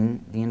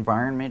when the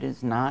environment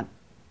is not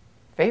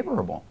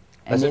favorable.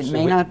 And it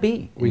may not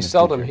be. We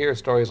seldom hear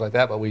stories like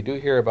that, but we do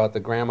hear about the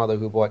grandmother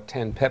who bought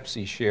 10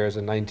 Pepsi shares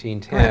in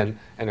 1910, Right.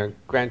 and her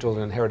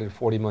grandchildren inherited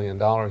 $40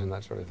 million and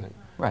that sort of thing.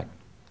 Right.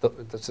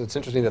 It's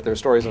interesting that there are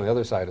stories on the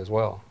other side as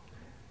well.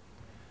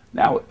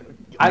 Now,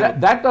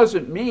 that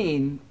doesn't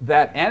mean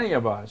that any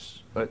of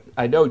us, but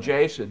I know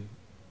Jason,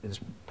 is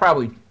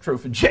probably true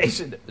for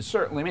Jason,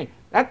 certainly me.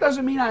 That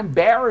doesn't mean I'm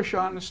bearish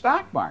on the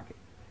stock market.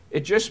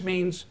 It just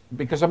means,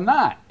 because I'm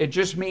not, it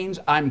just means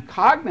I'm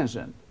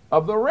cognizant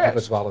of the risk. Of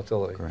its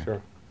volatility, Correct.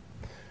 sure.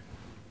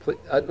 Please,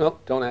 no,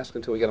 don't ask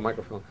until we get a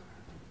microphone.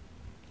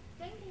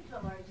 I think to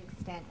a large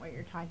extent what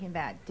you're talking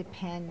about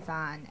depends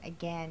on,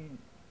 again,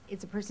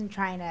 is a person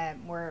trying to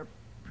more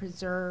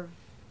preserve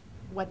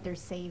what they're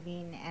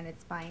saving and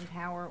its buying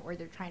power, or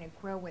they're trying to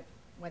grow what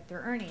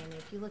they're earning. I mean,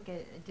 if you look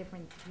at a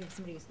difference, if you have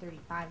somebody who's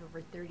 35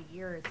 over 30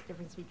 years, the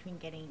difference between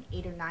getting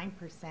 8 or 9%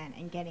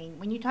 and getting,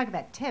 when you talk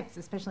about tips,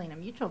 especially in a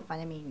mutual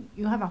fund, I mean,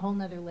 you have a whole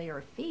nother layer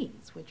of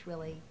fees, which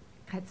really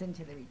cuts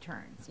into the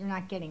returns. You're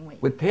not getting what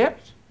With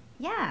tips?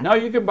 yeah. No,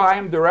 you can buy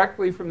them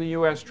directly from the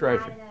U.S.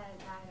 Treasury.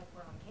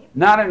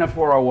 Not in a 401k.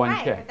 Not in a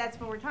 401k. Right, but that's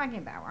what we're talking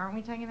about. Aren't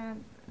we talking about,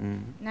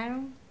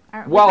 no?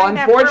 Aren't we Well, talking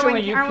about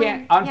unfortunately, 401k? you Aren't we-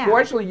 can't. yeah.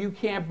 Unfortunately, you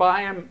can't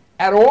buy them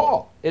at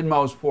all in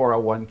most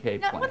 401k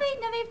No, plans. well,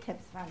 they have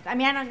tips funds. I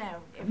mean, I don't know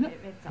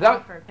if it's That-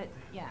 offered, but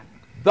yeah.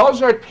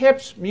 Those are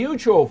tips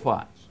mutual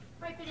funds.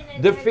 Right, but in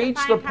a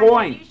Defeats the defined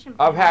point contribution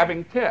of plan.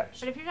 having tips.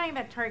 But if you're talking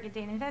about target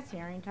date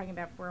investing, aren't you talking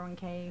about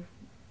 401k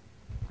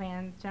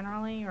plans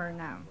generally, or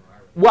no?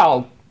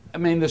 Well, I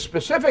mean, the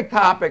specific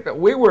topic that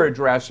we were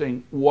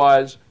addressing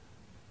was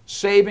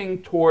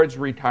saving towards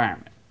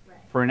retirement, Right.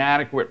 for an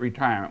adequate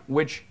retirement,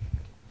 which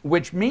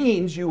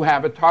means you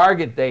have a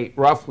target date,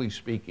 roughly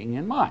speaking,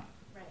 in mind.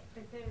 Right,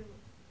 but so,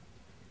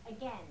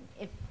 again,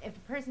 if a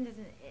person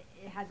doesn't,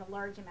 it has a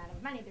large amount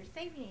of money, they're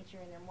saving each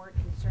year and they're more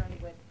concerned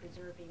with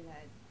preserving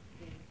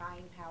the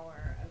buying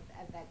power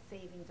of that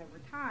savings over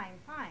time,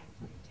 fine,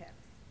 through tips.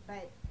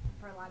 But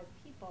for a lot of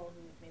people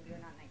who maybe are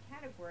not in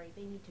that category,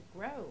 they need to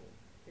grow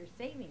their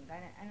savings. I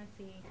don't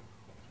see.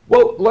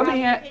 Well, let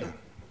me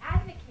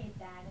Advocate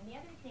that. And the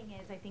other thing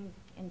is, I think,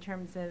 in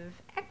terms of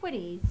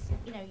equities,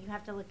 you know, you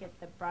have to look at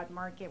the broad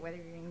market, whether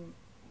you're in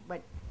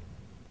what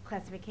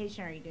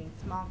classification. Are you doing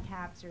small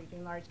caps? Are you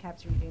doing large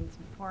caps? Are you doing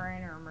some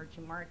foreign or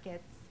emerging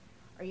markets?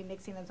 Are you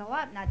mixing those all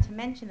up? Not to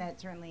mention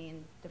that certainly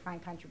in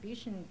defined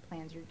contribution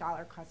plans, your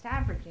dollar cost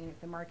averaging, if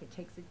the market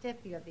takes a dip,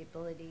 you have the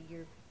ability,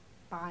 you're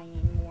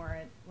buying more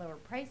at lower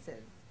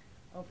prices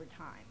over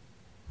time.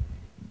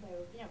 So,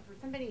 you know, for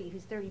somebody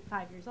who's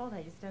 35 years old,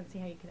 I just don't see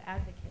how you could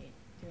advocate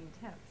doing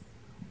tips.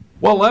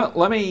 Well,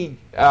 let me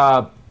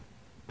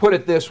put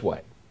it this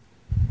way.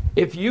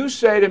 If you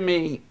say to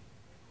me,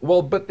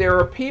 well, but there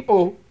are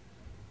people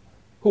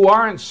who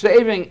aren't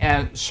saving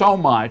so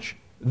much,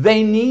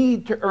 they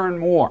need to earn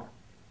more.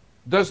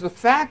 Does the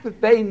fact that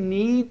they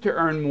need to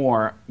earn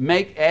more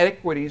make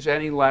equities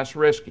any less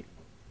risky?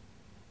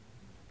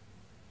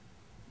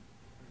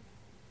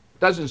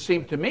 Doesn't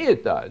seem to me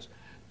it does.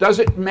 Does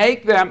it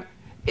make them,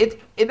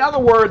 in other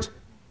words,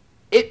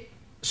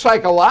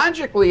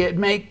 psychologically it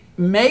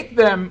make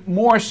them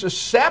more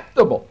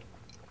susceptible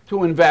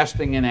to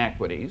investing in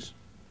equities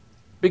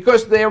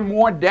because they're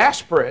more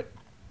desperate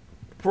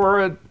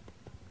for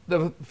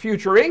the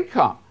future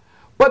income.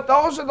 But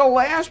those are the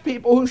last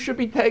people who should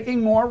be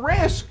taking more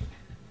risk.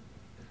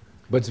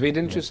 But Zvi,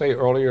 didn't you say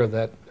earlier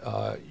that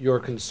your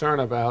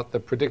concern about the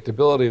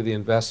predictability of the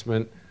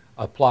investment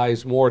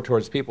applies more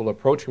towards people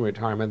approaching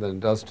retirement than it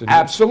does to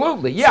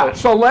Absolutely, yeah.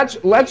 So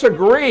let's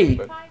agree.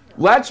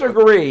 Let's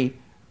agree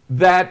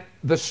that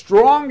the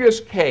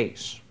strongest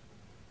case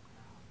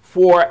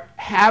for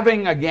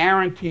having a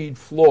guaranteed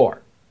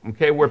floor,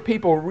 okay, where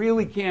people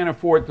really can't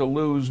afford to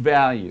lose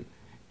value,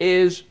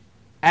 is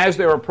as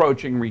they're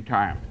approaching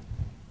retirement.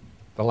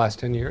 the last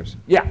 10 years?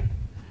 Yeah.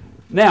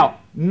 Now,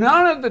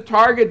 none of the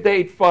target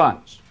date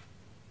funds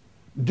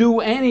do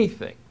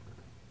anything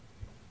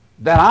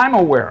that I'm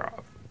aware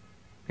of,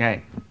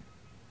 okay,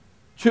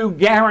 to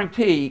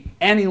guarantee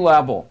any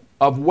level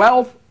of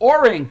wealth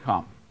or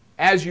income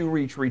as you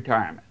reach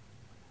retirement.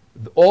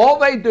 All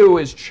they do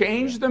is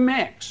change the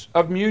mix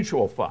of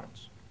mutual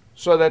funds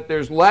so that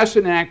there's less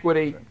in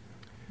equity,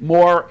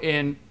 more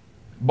in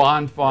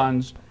bond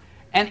funds,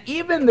 and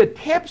even the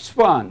TIPS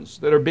funds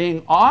that are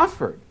being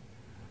offered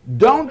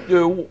don't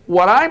do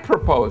what I'm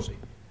proposing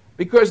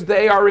because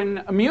they are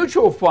in a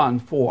mutual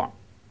fund form.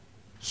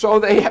 So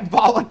they have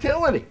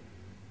volatility.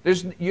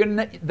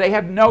 They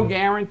have no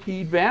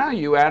guaranteed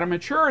value at a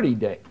maturity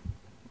date.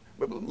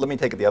 Let me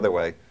take it the other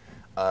way.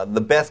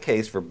 The best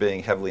case for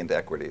being heavily into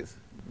equities,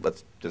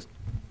 let's just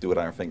do it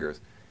on our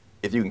fingers.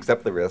 If you can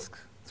accept the risk,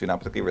 so you're not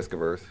particularly risk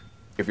averse,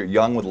 if you're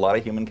young with a lot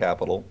of human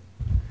capital,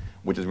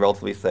 which is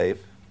relatively safe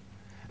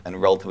and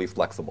relatively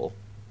flexible.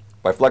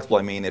 By flexible,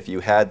 I mean if you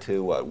had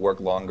to work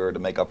longer to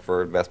make up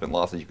for investment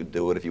losses, you could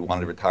do it. If you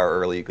wanted to retire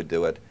early, you could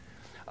do it.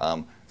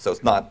 So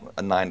it's not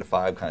a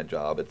 9-to-5 kind of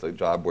job. It's a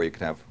job where you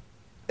can have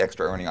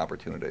extra earning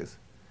opportunities.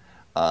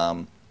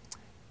 You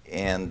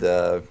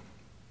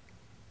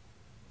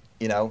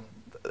know,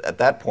 at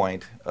that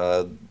point,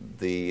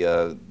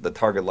 the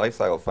target life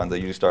cycle funds, they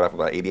usually start off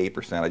about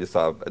 88%. I just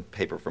saw a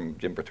paper from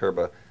Jim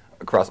Perturba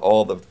across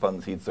all the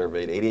funds he'd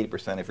surveyed,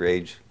 88% if you're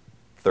age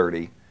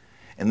 30.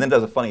 And then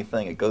does a funny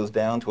thing. It goes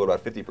down to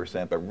about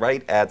 50%, but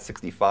right at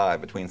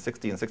 65, between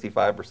 60 and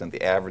 65%,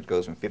 the average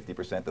goes from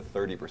 50% to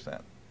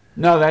 30%.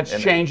 No, that's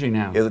changing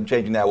now. Is it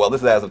changing now? Well,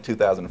 this is as of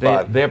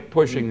 2005. They're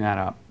pushing that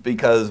up.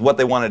 Because what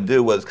they want to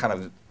do was kind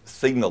of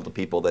signal to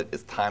people that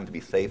it's time to be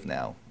safe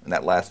now in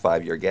that last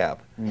 5-year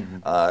gap.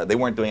 They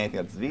weren't doing anything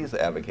that Zvi's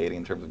advocating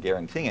in terms of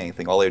guaranteeing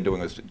anything. All they were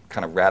doing was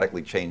kind of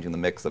radically changing the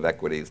mix of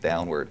equities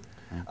downward.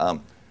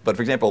 But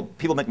for example,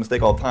 people make a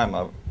mistake all the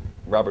time.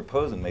 Robert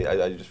Posen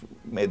I just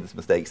made this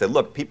mistake. He said,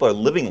 look, people are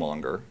living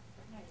longer.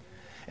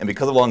 And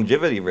because of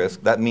longevity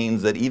risk, that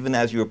means that even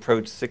as you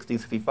approach 60,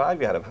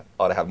 65, you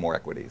ought to have more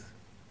equities.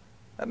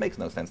 That makes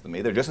no sense to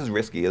me. They're just as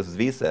risky, as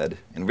Zvi said,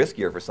 and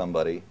riskier for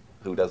somebody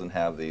who doesn't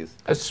have these.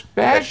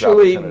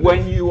 Especially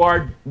when you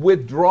are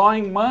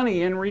withdrawing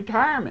money in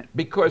retirement,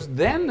 because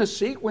then the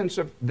sequence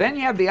of, then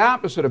you have the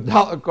opposite of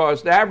dollar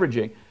cost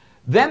averaging.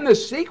 Then the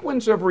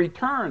sequence of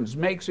returns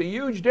makes a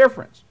huge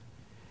difference.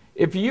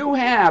 If you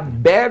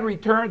have bad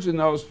returns in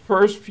those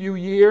first few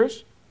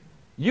years,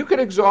 you could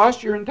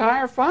exhaust your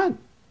entire fund.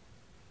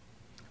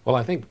 Well,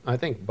 I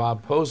think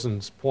Bob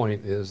Posen's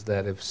point is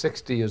that if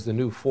 60 is the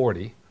new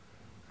 40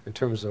 in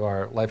terms of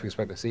our life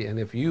expectancy, and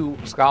if you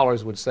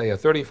scholars would say a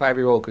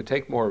 35-year-old could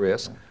take more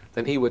risk,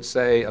 then he would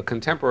say a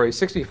contemporary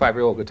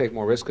 65-year-old could take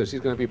more risk because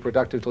he's going to be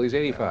productive till he's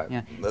 85.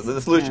 Yeah.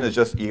 The solution is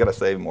just you got to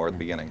save more at the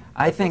beginning.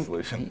 I That's the think.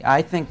 solution.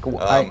 I think.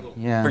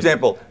 For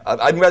example,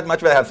 I'd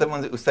much rather have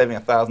someone who's saving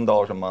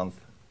 $1,000 a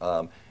month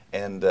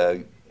and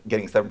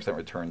getting 7%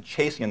 return,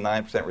 chasing a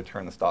 9%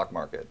 return in the stock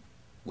market,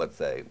 let's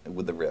say,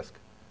 with the risk.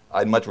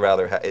 I'd much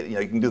rather have,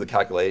 you can do the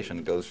calculation.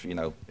 It goes,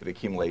 it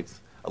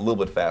accumulates a little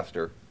bit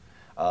faster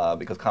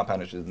because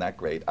compound interest isn't that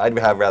great. I'd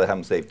rather have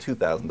them save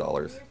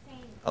 $2,000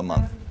 a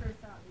month.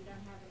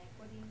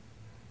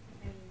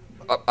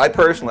 I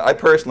personally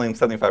am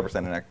 75%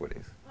 in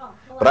equities.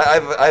 But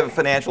I have a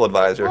financial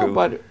advisor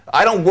who,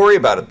 I don't worry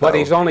about it, though. But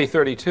he's only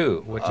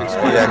 32, which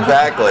explains. Yeah,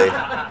 exactly.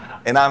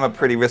 And I'm a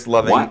pretty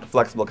risk-loving,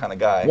 flexible kind of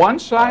guy. One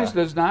size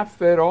does not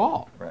fit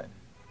all. Right.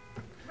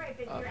 Right,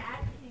 but you're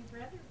advocating for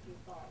other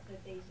people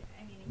that they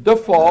should,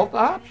 Default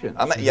options.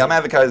 I'm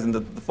advocating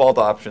the default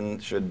option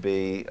should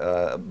be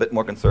a bit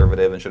more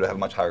conservative and should have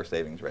much higher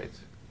savings rates.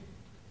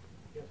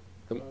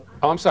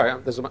 Oh, I'm sorry.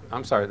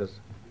 I'm sorry. There's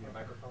a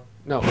microphone?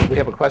 No, we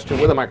have a question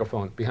with a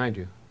microphone behind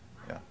you.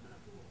 Yeah.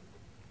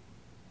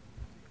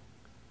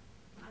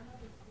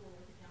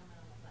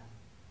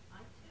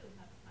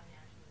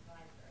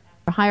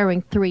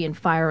 Hiring 3 and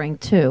firing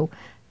 2,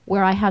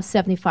 where I have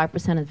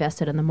 75%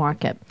 invested in the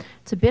market.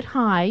 It's a bit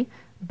high,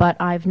 but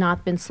I've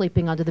not been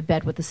sleeping under the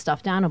bed with the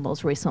stuffed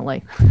animals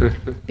recently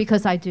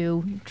because I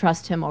do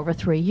trust him over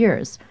 3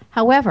 years.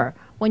 However,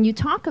 when you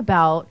talk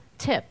about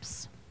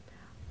tips,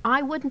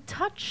 I wouldn't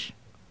touch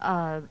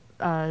an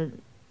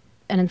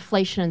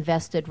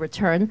inflation-invested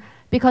return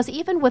because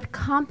even with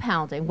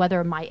compounding,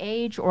 whether my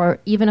age or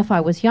even if I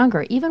was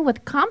younger, even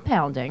with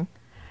compounding,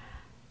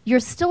 you're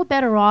still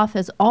better off,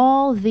 as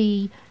all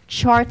the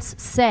charts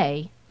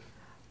say,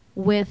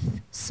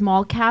 with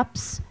small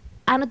caps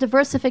and a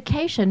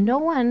diversification. No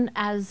one,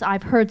 as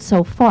I've heard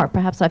so far,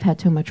 perhaps I've had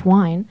too much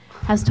wine,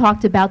 has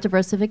talked about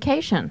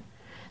diversification.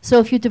 So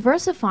if you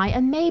diversify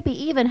and maybe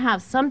even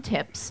have some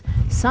tips,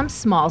 some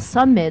small,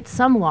 some mid,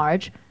 some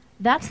large,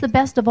 that's the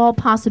best of all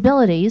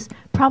possibilities,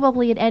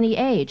 probably at any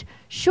age.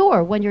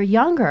 Sure, when you're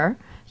younger,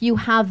 you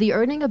have the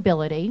earning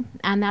ability,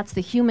 and that's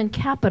the human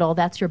capital.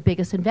 That's your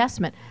biggest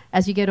investment.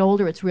 As you get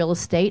older, it's real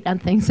estate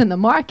and things in the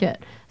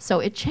market. So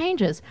it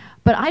changes.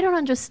 But I don't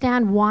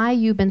understand why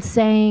you've been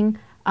saying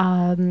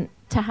to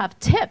have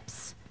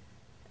tips.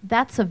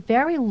 That's a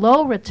very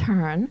low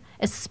return,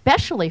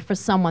 especially for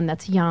someone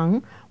that's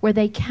young, where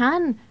they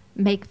can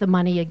make the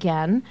money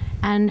again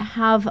and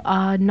have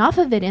enough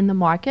of it in the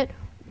market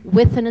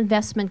with an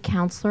investment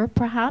counselor,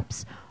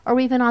 perhaps,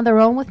 or even on their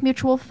own with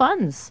mutual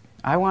funds.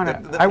 I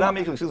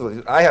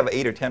have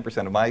 8 or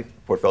 10% of my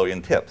portfolio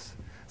in tips.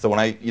 So when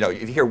if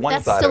you hear one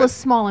that's side still of it, a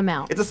small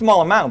amount. It's a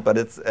small amount, but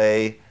it's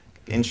a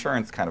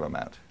insurance kind of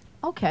amount.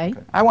 Okay.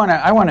 I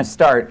want to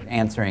start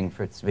answering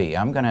for Zvi.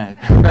 I'm gonna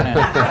help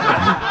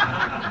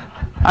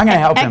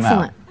him out.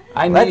 Excellent.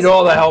 I need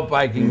all the help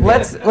I can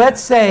get.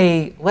 Let's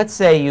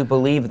say you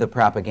believe the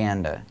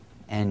propaganda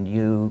and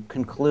you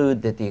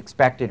conclude that the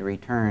expected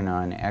return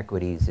on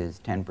equities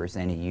is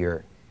 10% a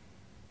year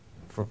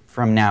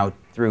from now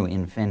through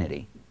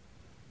infinity.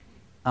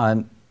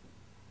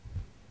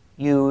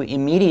 You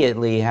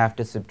immediately have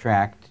to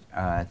subtract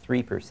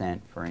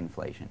 3% for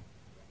inflation.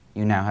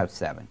 You now have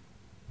 7.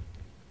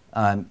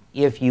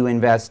 If you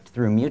invest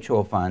through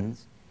mutual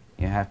funds,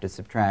 you have to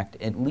subtract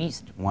at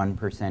least 1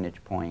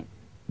 percentage point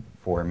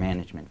for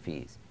management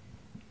fees.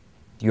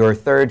 Your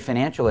third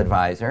financial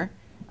advisor,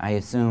 I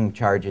assume,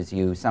 charges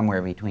you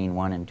somewhere between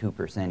 1% and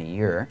 2% a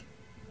year. 1%,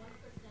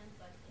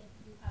 but if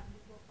you have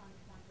mutual funds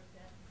 1%,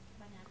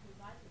 financial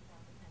advisors 1%,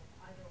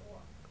 either or.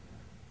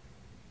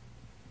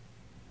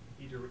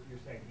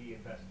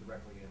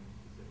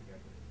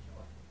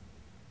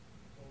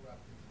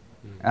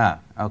 Ah,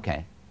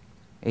 okay.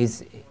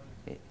 He's,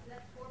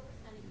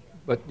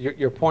 But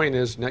your point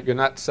is you're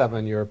not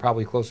 7, you're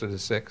probably closer to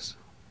 6.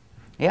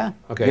 yeah.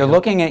 Okay. You're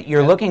looking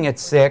at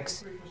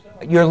 6.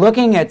 You're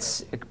looking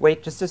at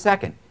wait just a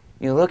second.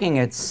 You're looking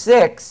at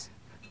 6,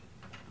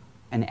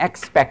 an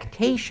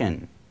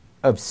expectation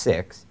of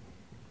 6,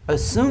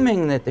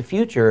 assuming that the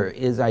future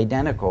is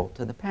identical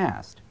to the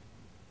past,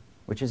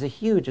 which is a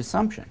huge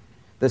assumption.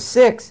 The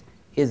 6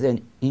 is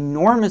an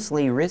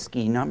enormously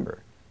risky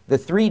number. The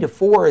 3 to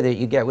 4 that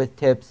you get with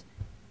tips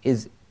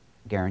is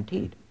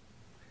guaranteed.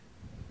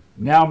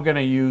 Now I'm going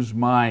to use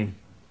my.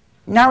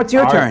 Now it's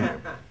your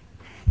turn.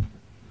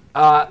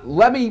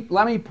 Let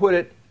me put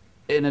it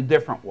in a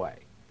different way.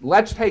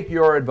 Let's take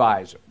your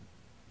advisor.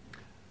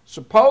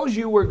 Suppose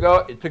you were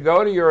to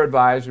go to your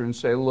advisor and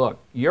say, look,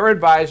 you're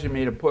advising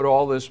me to put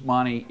all this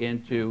money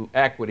into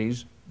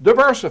equities,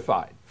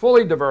 diversified,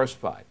 fully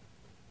diversified.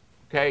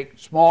 Okay,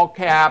 small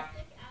cap,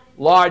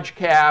 large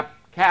cap,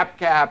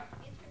 cap,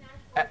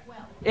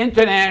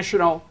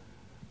 international,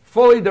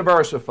 fully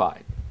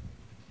diversified.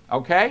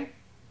 Okay?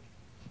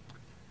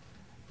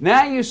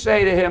 Now you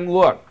say to him,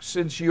 look,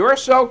 since you're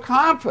so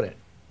confident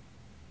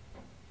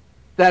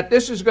that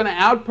this is going to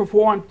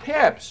outperform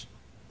tips,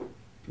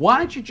 why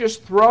don't you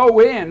just throw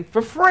in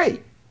for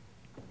free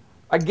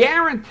a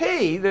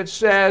guarantee that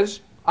says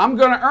I'm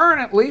going to earn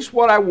at least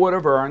what I would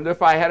have earned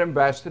if I had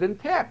invested in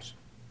tips?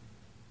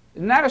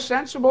 Isn't that a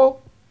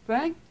sensible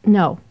thing?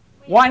 No.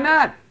 Why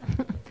not?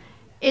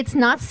 It's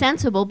not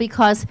sensible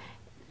because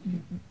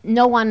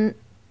no one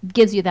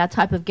gives you that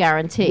type of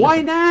guarantee.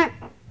 Why not?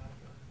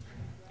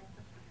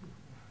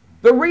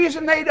 The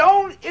reason they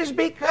don't is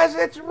because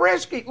it's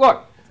risky.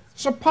 Look,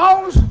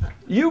 suppose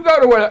you go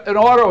to an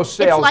auto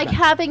salesman. It's like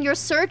having your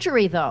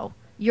surgery, though.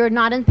 You're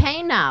not in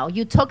pain now.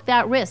 You took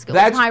that risk. It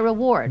was high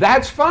reward.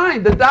 That's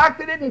fine. The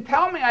doctor didn't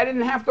tell me I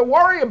didn't have to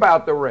worry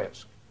about the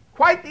risk.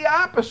 Quite the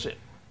opposite.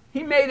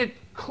 He made it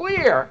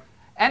clear,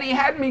 and he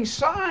had me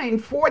sign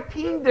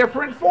 14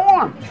 different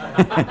forms.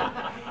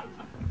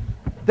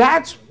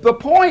 That's the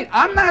point.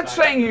 I'm not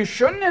saying you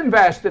shouldn't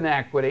invest in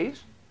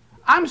equities.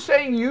 I'm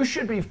saying you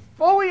should be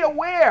fully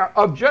aware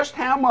of just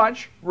how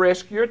much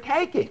risk you're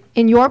taking.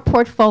 In your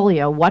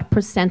portfolio, what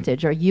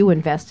percentage are you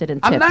invested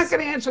in tips? I'm not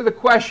going to answer the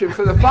question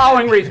for the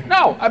following reason.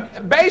 No,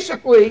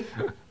 basically,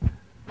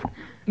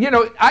 you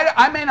know,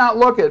 I may not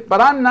look it, but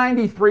I'm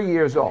 93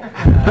 years old.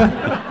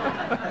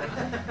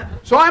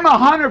 So I'm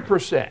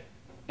 100%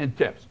 in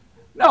tips.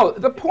 No,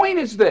 the point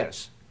is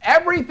this.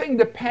 Everything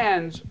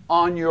depends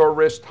on your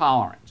risk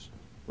tolerance,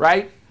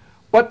 right?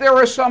 But there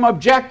are some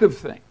objective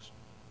things.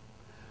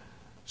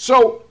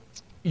 So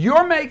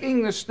you're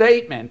making the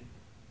statement,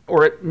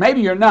 or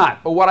maybe you're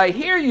not, but what I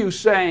hear you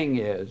saying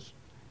is,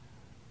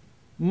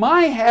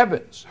 my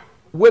heavens,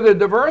 with a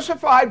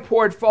diversified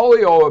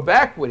portfolio of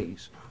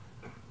equities,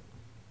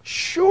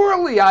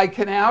 surely I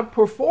can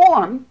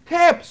outperform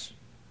tips.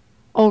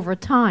 Over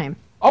time.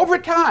 Over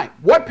time.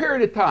 What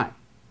period of time?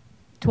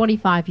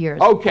 25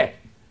 years. Okay.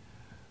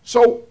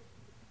 So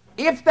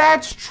if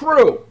that's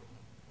true,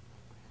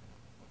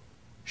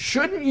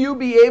 shouldn't you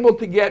be able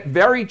to get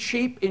very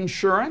cheap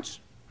insurance,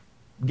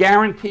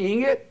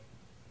 guaranteeing it?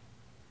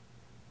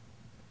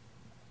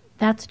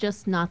 That's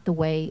just not the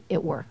way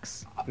it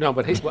works. No,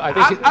 but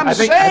I'm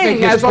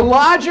saying as a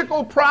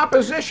logical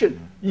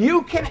proposition,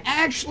 you can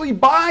actually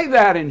buy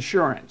that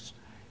insurance.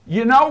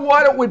 You know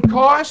what it would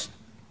cost?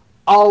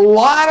 A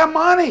lot of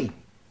money.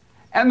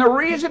 And the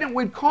reason it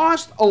would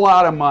cost a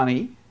lot of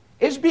money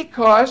is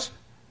because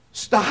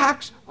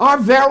stocks are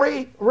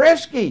very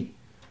risky.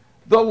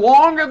 The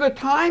longer the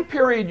time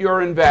period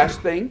you're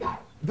investing,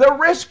 the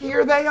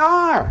riskier they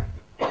are.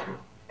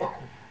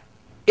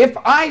 If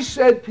I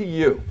said to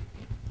you,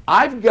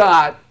 I've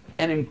got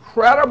an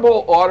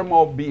incredible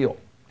automobile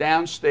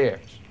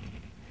downstairs,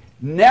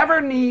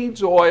 never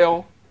needs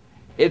oil,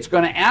 it's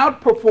going to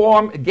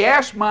outperform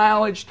gas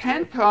mileage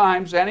 10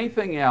 times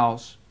anything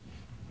else,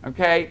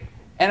 okay?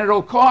 And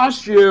it'll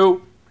cost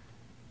you,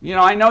 you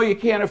know, I know you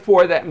can't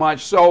afford that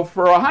much, so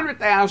for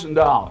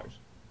 $100,000,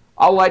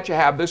 I'll let you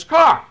have this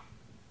car.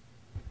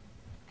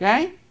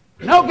 Okay?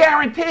 No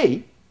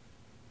guarantee.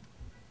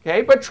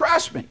 Okay? But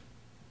trust me.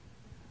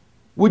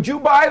 Would you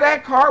buy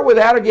that car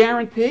without a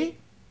guarantee?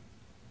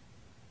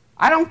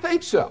 I don't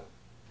think so.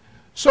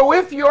 So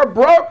if your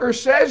broker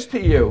says to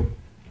you,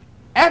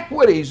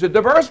 equities, a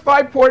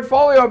diversified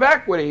portfolio of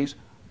equities,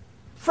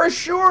 for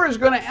sure is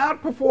going to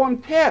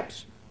outperform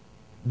tips,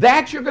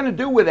 that you're going to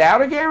do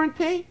without a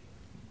guarantee?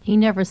 He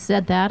never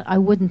said that. I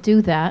wouldn't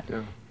do that.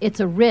 Yeah. It's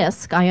a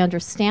risk. I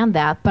understand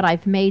that. But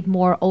I've made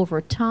more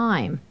over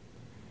time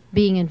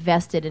being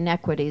invested in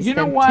equities you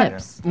know than what?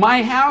 tips.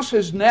 My house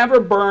has never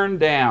burned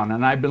down,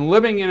 and I've been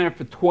living in it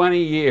for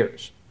 20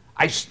 years.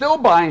 I still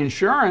buy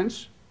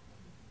insurance.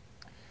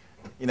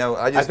 You know,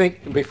 I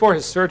think before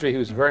his surgery, he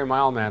was very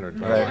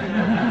mild-mannered.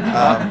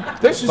 right.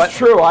 This is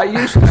true. I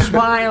used to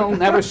smile,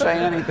 never say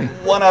anything.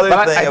 One other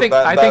But thing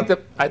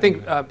I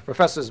think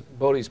Professor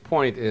Bodie's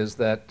point is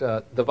that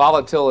the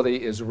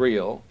volatility is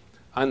real.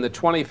 on the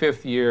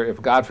 25th year,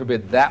 if God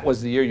forbid that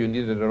was the year you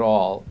needed it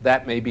all,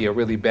 that may be a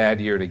really bad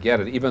year to get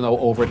it, even though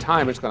over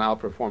time it's going to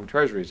outperform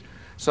treasuries.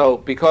 So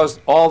because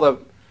all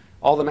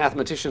the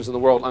mathematicians in the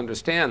world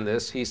understand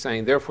this, he's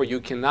saying, therefore, you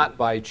cannot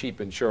buy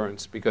cheap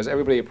insurance because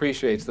everybody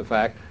appreciates the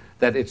fact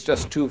that it's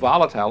just too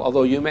volatile,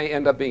 although you may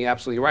end up being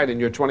absolutely right. In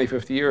your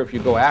 25th year, if you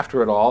go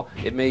after it all,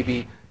 it may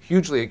be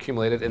hugely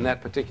accumulated in that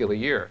particular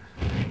year.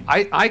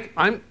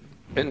 I'm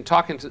in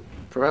talking to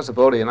Professor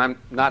Bodie, and I'm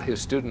not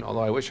his student, although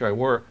I wish I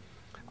were.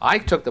 I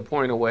took the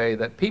point away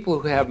that people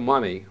who have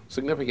money,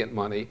 significant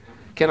money,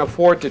 can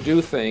afford to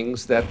do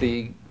things that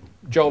the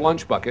Joe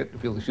Lunch Bucket,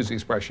 if you'll excuse the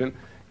expression,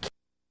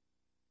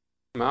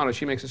 amount, or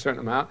she makes a certain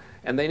amount,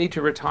 and they need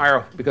to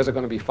retire because they're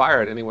going to be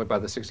fired anyway by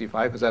the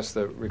 65, because that's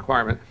the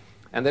requirement,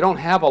 and they don't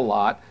have a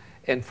lot,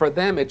 and for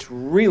them it's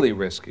really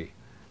risky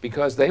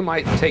because they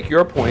might take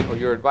your point or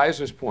your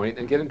advisor's point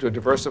and get into a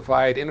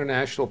diversified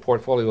international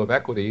portfolio of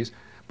equities,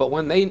 but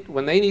when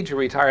they need to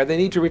retire, they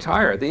need to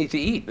retire. They need to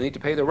eat. They need to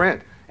pay the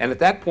rent. And at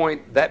that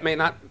point, it may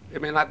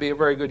not be a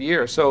very good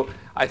year. So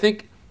I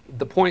think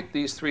the point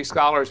these three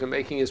scholars are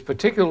making is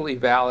particularly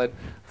valid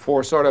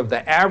for sort of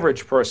the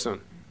average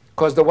person,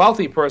 because the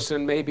wealthy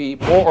person may be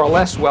more or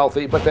less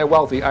wealthy, but they're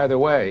wealthy either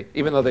way,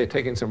 even though they're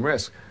taking some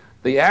risk.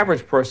 The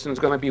average person is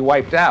going to be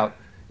wiped out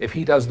if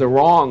he does the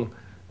wrong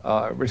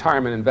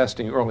retirement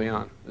investing early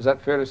on. Is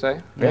that fair to say?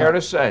 Fair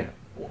to say.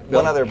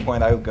 One other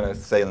point I was going to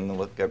say, and then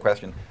we'll get a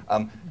question.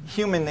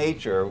 Human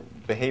nature,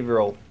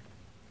 behavioral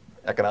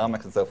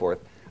economics, and so forth.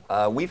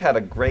 We've had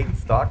a great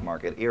stock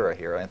market era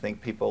here. I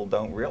think people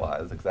don't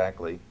realize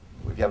exactly,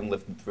 if you haven't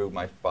lived through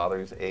my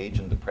father's age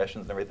and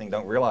depressions and everything,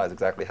 don't realize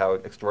exactly how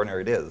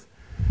extraordinary it is.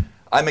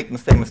 I make the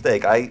same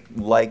mistake. I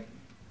like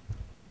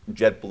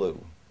JetBlue.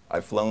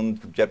 I've flown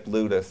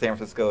JetBlue to San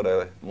Francisco,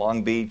 to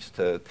Long Beach,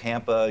 to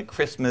Tampa,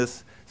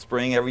 Christmas,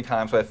 spring, every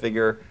time, so I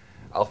figure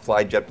I'll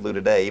fly JetBlue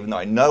today, even though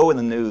I know in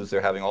the news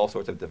they're having all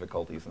sorts of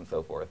difficulties and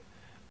so forth.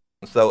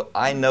 So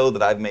I know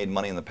that I've made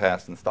money in the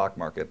past in stock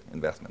market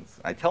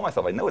investments. I tell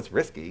myself, I know it's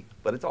risky,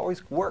 but it's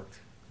always worked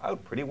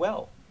out pretty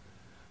well.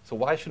 So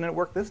why shouldn't it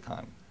work this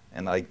time?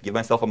 And I give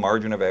myself a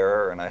margin of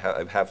error, and I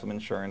have some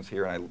insurance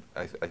here, and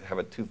I have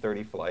a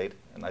 2:30 flight,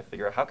 and I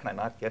figure, how can I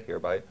not get here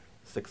by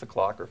 6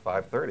 o'clock or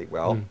 5:30?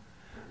 Well,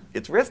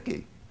 it's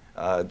risky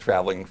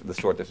traveling the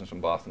short distance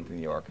from Boston to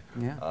New York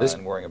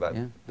and worrying about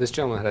it. This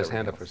gentleman had his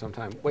hand up for some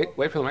time. Wait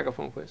for the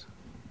microphone, please.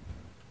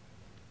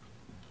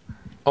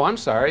 Oh, I'm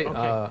sorry.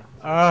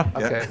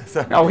 Okay.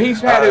 No,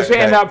 he's had his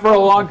hand up for a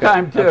long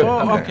time, too.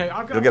 Oh, okay.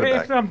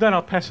 After I'm done,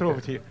 I'll pass it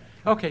over to you.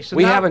 Okay, so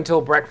we now have until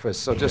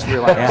breakfast, so just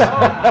relax.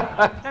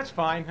 That's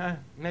fine.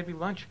 Maybe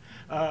lunch.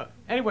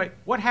 Anyway,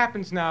 what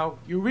happens now?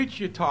 You reach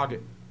your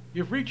target.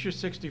 You've reached your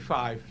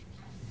 65.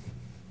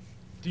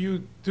 Do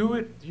you do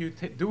it? Do you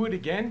do it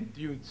again?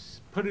 Do you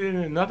put it in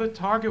another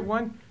target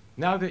one?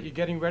 Now that you're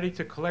getting ready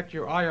to collect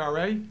your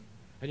IRA,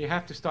 and you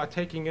have to start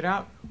taking it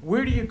out,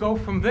 where do you go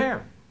from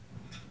there?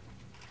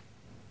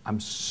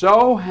 I'm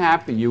so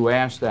happy you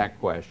asked that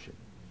question.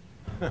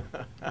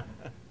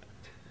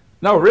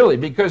 No, really,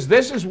 because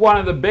this is one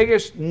of the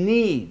biggest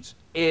needs,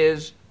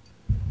 is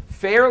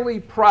fairly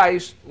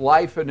priced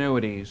life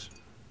annuities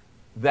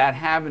that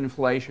have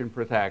inflation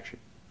protection.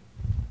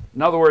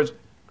 In other words,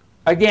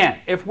 again,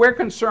 if we're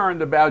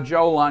concerned about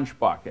Joe Lunch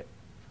Bucket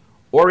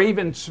or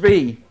even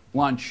Zvi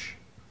Lunch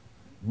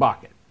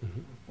Bucket,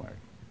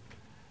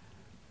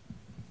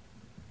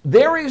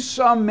 there is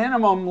some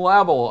minimum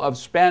level of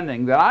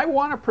spending that I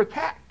want to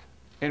protect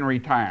in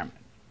retirement.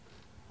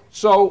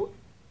 So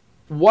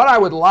what I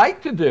would like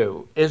to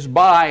do is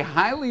buy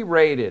highly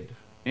rated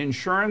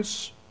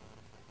insurance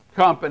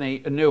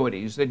company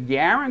annuities that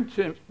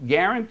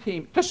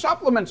guarantee to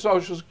supplement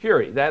Social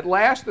Security, that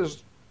last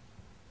is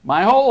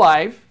my whole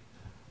life,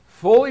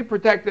 fully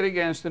protected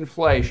against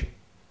inflation.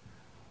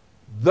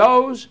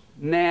 Those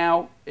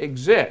now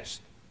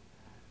exist.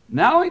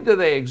 Not only do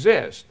they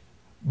exist,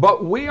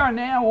 but we are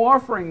now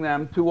offering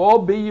them to all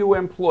BU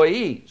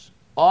employees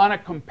on a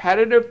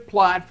competitive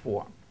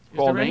platform. Is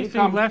there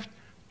anything left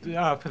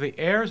for the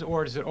heirs,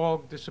 or does it all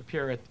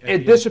disappear at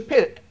it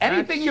disappears.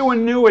 Anything you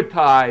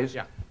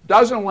annuitize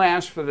doesn't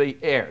last for the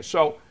heirs.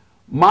 So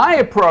my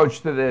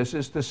approach to this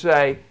is to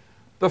say,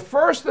 the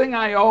first thing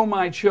I owe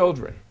my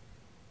children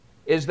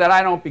is that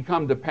I don't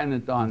become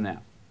dependent on them.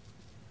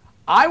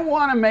 I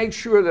want to make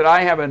sure that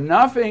I have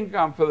enough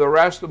income for the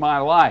rest of my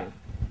life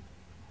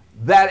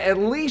that at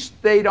least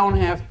they don't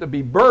have to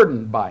be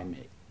burdened by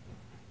me.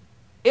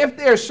 If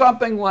there's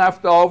something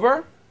left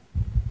over,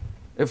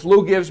 if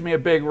Lou gives me a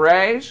big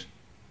raise,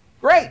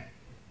 great.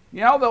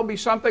 You know, there'll be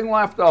something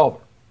left over.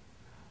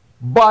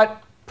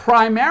 But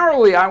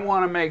primarily, I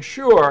want to make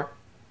sure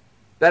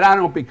that I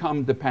don't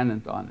become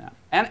dependent on them.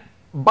 And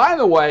by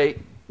the way,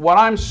 what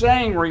I'm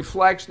saying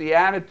reflects the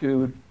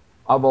attitude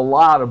of a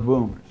lot of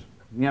boomers.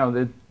 You know,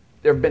 there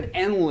have been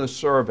endless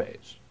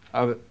surveys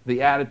of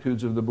the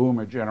attitudes of the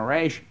boomer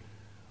generation.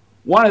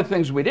 One of the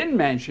things we didn't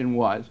mention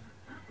was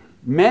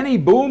many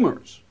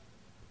boomers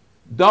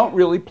don't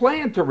really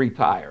plan to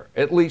retire,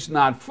 at least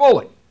not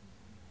fully.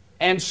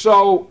 And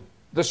so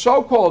the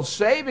so-called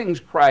savings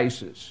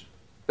crisis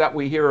that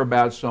we hear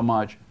about so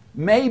much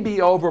may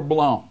be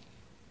overblown.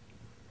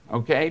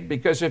 Okay?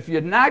 Because if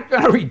you're not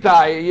going to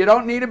retire, you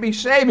don't need to be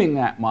saving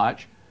that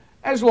much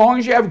as long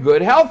as you have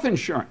good health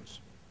insurance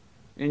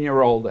in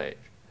your old age.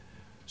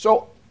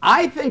 So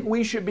I think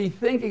we should be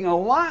thinking a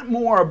lot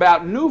more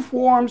about new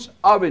forms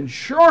of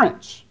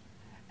insurance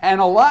and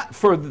a lot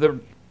for the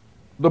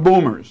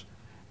boomers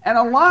and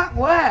a lot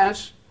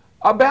less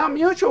about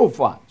mutual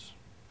funds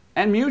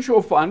and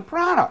mutual fund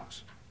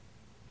products.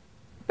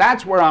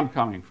 That's where I'm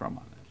coming from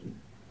on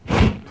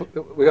this.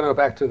 We're going to go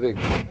back to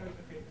the...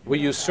 We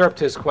usurped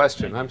his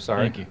question. I'm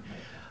sorry. Thank you.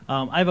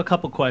 I have a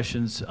couple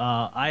questions.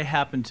 I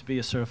happen to be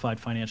a certified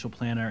financial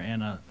planner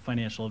and a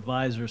financial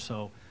advisor,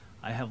 so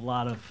I have a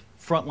lot of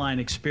frontline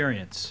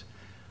experience.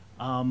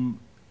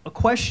 A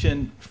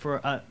question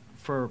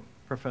for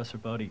Professor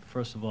Bodie,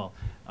 first of all,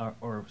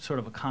 or sort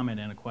of a comment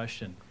and a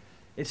question.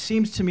 It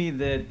seems to me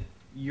that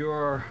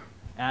your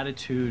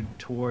attitude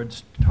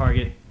towards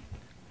target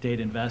date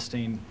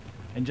investing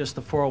and just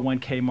the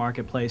 401k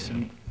marketplace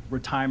and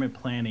retirement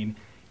planning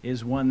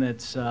is one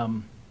that's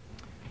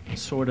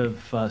sort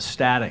of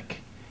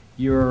static.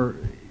 You're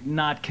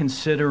not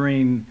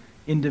considering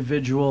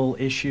individual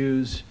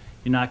issues.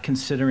 You're not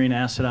considering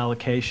asset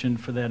allocation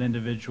for that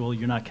individual.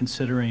 You're not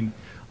considering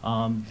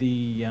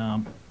the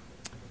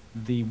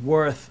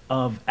worth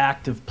of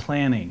active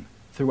planning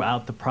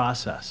throughout the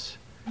process.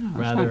 No, that's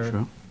Rather, not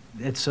true.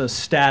 it's a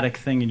static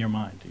thing in your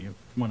mind. Do you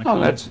want to No,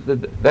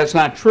 comment? that's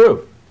not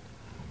true.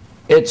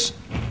 It's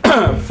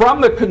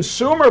from the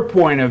consumer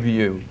point of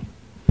view,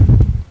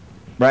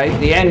 right,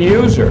 the end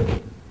user.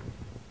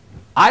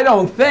 I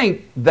don't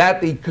think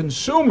that the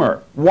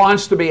consumer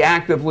wants to be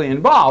actively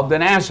involved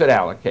in asset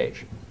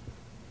allocation.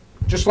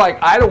 Just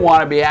like I don't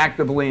want to be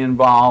actively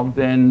involved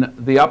in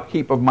the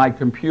upkeep of my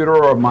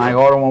computer or my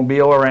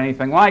automobile or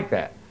anything like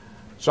that.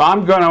 So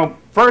I'm going to,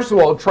 first of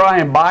all, try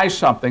and buy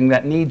something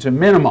that needs a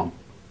minimum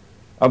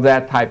of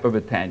that type of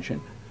attention.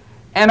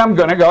 And I'm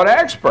going to go to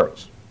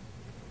experts,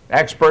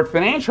 expert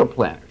financial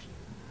planners.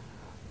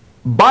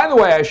 By the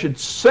way, I should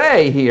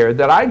say here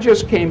that I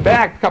just came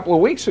back a couple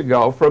of weeks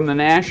ago from the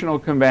National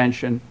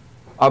Convention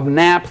of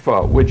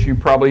NAPFA, which you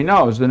probably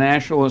know is the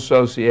National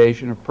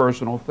Association of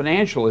Personal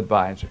Financial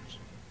Advisors.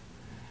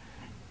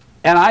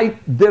 And I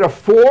did a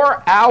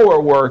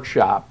 4-hour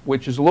workshop,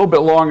 which is a little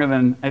bit longer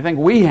than I think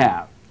we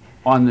have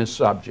on this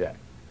subject,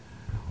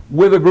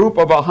 with a group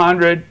of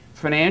 100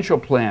 financial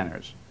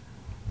planners,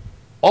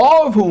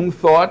 all of whom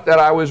thought that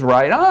I was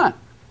right on.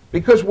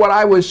 Because what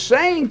I was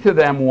saying to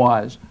them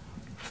was,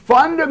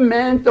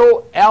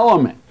 fundamental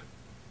element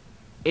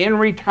in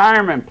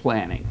retirement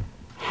planning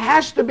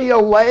has to be a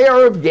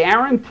layer of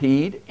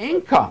guaranteed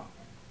income.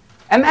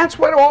 And that's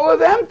what all of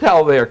them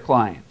tell their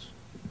clients.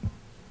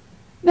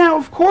 Now,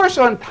 of course,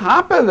 on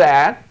top of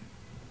that,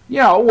 you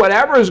know,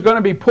 whatever is going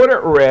to be put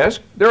at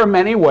risk, there are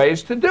many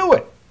ways to do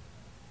it.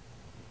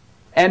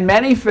 And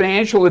many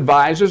financial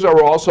advisors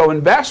are also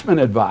investment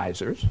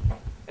advisors,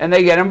 and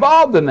they get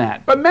involved in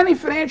that. But many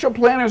financial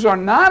planners are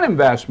not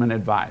investment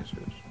advisors.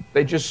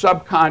 They just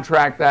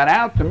subcontract that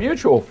out to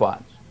mutual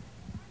funds.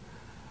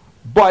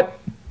 But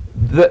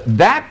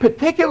that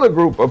particular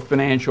group of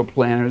financial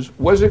planners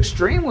was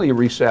extremely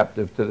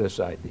receptive to this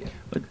idea.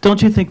 But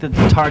don't you think that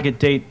the target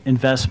date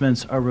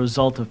investments are a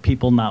result of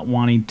people not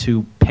wanting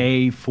to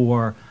pay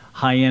for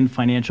high-end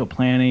financial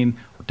planning,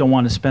 don't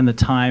want to spend the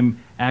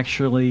time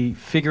actually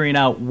figuring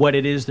out what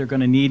it is they're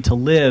going to need to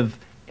live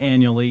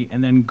annually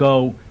and then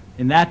go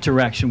in that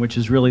direction, which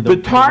is really the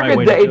target right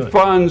way to do date it?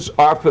 funds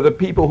are for the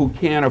people who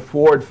can't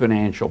afford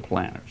financial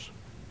planners.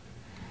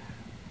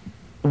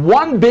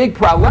 One big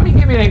problem, let me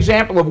give you an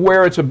example of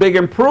where it's a big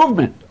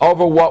improvement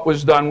over what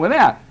was done with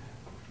that.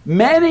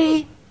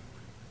 Many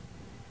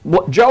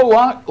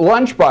Joe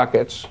Lunch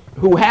Buckets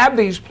who have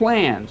these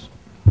plans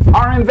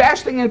are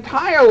investing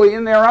entirely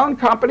in their own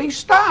company's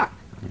stock.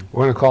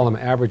 We're going to call them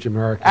average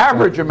Americans.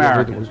 Average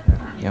Americans.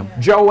 Yep.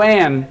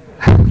 Joanne.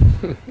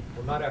 Well,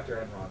 not after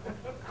Enron.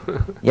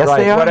 Yes,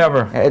 Right, they are.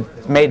 whatever.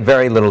 It's made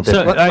very little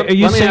So difference. are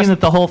you let me saying ask- that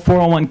the whole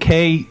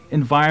 401k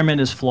environment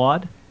is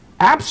flawed?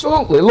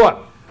 Absolutely.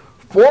 Look,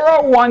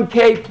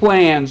 401k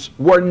plans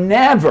were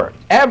never,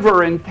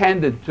 ever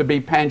intended to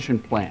be pension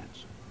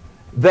plans.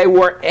 They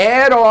were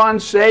add-on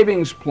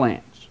savings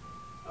plans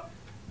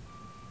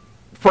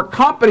for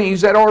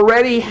companies that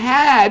already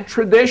had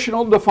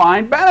traditional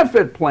defined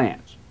benefit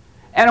plans.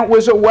 And it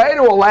was a way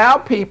to allow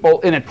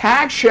people in a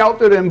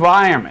tax-sheltered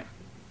environment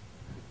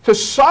to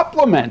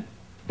supplement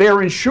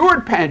their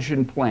insured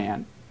pension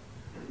plan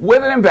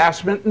with an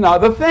investment in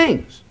other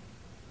things.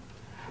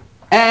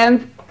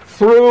 And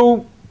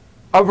through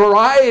a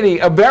variety,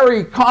 a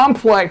very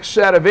complex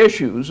set of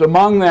issues,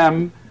 among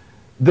them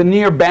the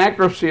near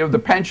bankruptcy of the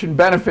Pension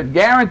Benefit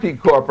Guaranty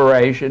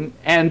Corporation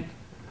and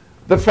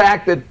the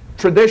fact that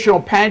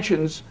traditional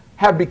pensions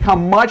have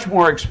become much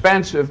more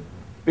expensive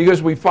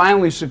because we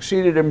finally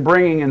succeeded in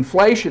bringing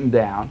inflation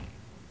down,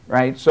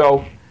 right?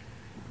 So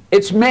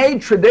it's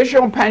made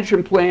traditional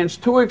pension plans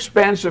too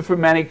expensive for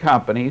many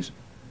companies.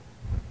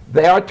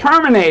 They are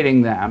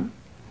terminating them.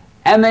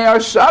 and they are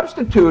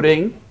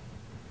substituting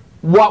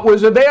what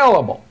was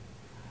available.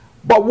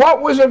 But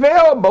what was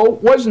available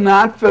was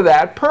not for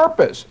that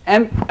purpose.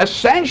 And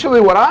essentially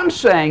what I'm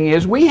saying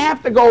is we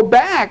have to go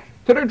back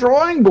to the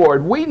drawing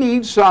board. We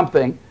need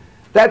something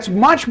that's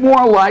much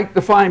more like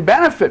defined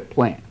benefit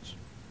plans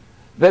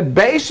that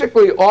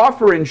basically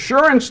offer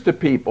insurance to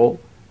people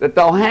that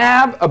they'll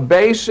have a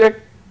basic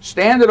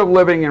standard of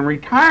living in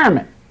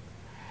retirement.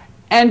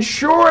 And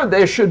sure,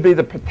 there should be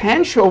the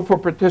potential for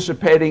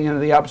participating in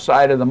the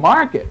upside of the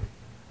market.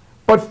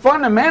 But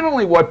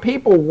fundamentally, what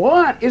people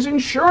want is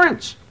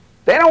insurance.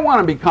 They don't want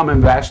to become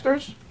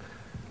investors.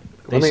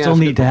 They still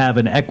need to have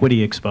an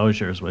equity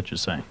exposure, is what you're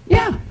saying.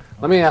 Yeah.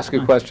 Let me ask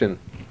you a question.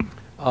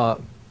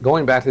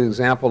 Going back to the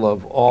example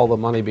of all the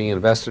money being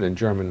invested in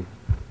German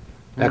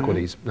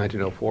equities,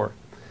 1904,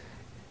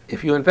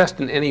 if you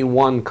invest in any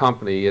one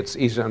company, it's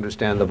easy to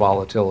understand the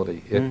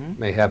volatility. It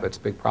may have its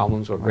big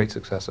problems or great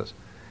successes.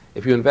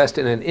 If you invest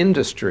in an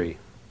industry,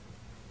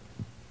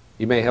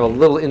 you may have a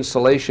little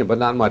insulation, but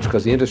not much,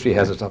 because the industry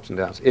has its ups and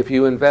downs. If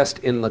you invest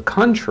in the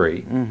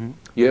country,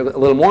 you have a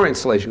little more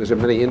insulation because there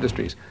are many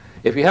industries.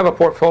 If you have a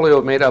portfolio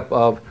made up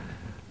of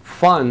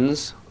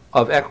funds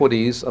of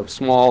equities of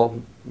small,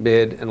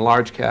 mid, and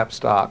large cap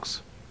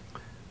stocks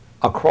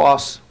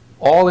across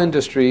all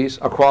industries,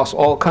 across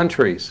all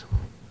countries,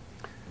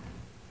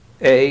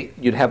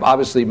 you'd have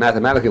obviously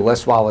mathematically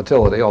less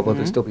volatility, although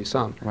there'd still be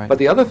some. Right. But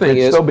the other thing There'd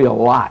is... still be a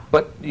lot.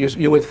 But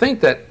you would think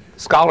that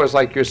scholars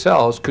like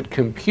yourselves could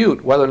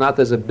compute whether or not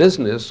there's a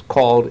business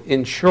called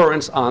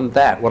insurance on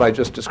that, what I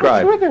just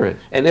described. Sure there is.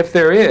 And if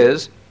there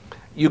is,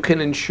 you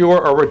can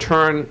insure a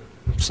return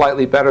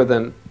slightly better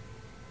than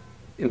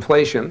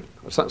inflation,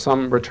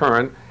 some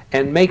return,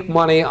 and make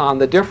money on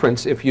the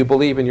difference if you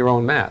believe in your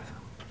own math.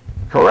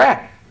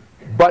 Correct.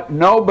 But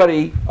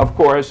nobody, of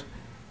course,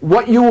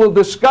 what you will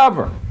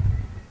discover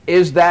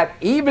is that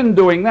even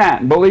doing that,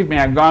 and believe me,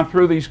 I've gone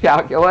through these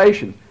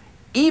calculations,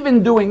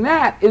 even doing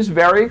that is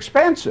very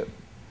expensive.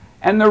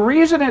 And the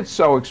reason it's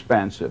so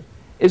expensive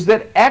is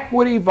that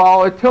equity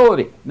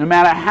volatility, no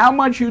matter how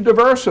much you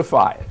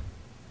diversify it,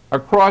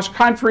 across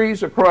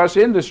countries, across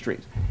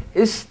industries,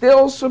 is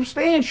still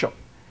substantial.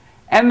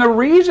 And the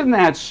reason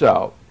that's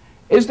so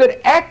is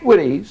that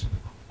equities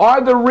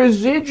are the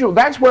residual.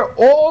 That's where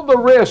all the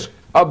risk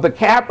of the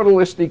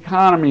capitalist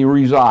economy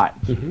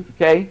resides.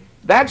 Okay?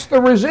 That's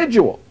the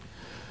residual.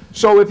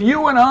 So if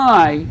you and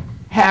I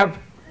have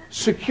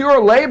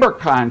secure labor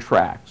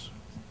contracts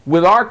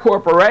with our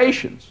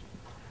corporations,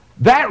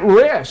 that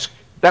risk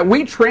that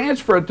we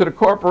transferred to the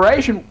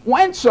corporation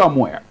went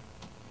somewhere.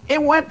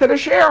 It went to the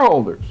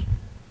shareholders.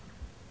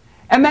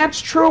 And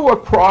that's true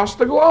across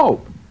the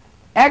globe.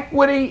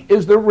 Equity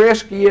is the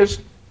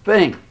riskiest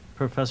thing.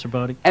 Professor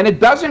Bodie? And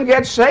it doesn't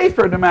get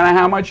safer no matter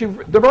how much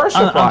you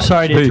diversify. I'm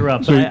sorry to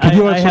interrupt, Zvi, but could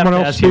you let I have someone to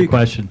else ask you a speak?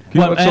 question.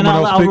 Can you let someone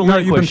else speak? No,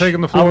 you've been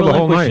taking the floor the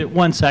whole night.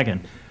 1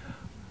 second.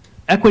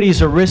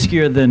 Equities are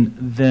riskier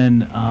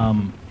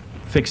than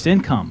fixed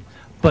income,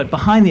 but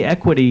behind the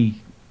equity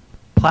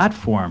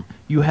platform,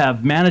 you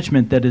have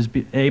management that is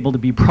able to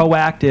be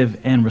proactive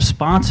and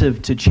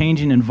responsive to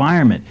changing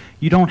environment.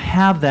 You don't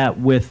have that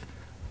with,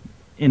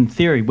 in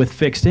theory, with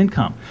fixed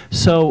income.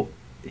 So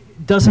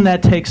doesn't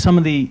that take some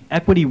of the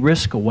equity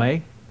risk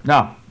away?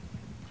 No.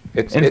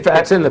 It's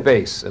fact- in the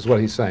base, is what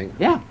he's saying.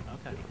 Yeah.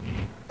 Okay.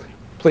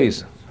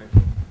 Please.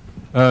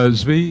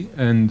 Zvi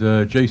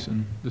and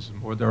Jason, this is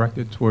more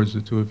directed towards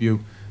the two of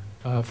you.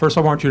 First,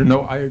 I want you to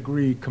know I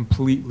agree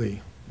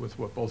completely with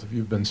what both of you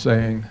have been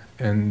saying,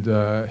 and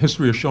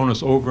history has shown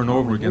us over and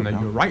over again that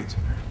you're right,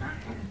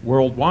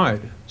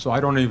 worldwide. So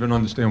I don't even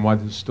understand why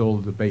there's still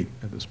a debate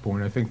at this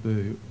point. I think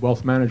the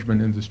wealth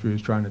management industry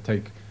is trying to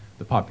take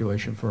the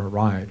population for a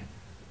ride.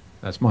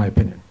 That's my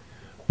opinion.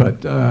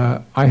 But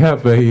I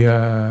have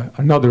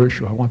another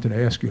issue I wanted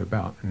to ask you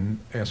about and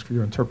ask for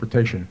your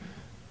interpretation.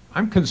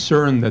 I'm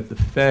concerned that the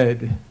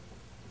Fed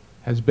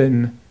has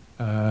been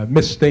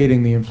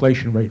misstating the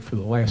inflation rate for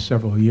the last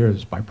several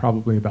years by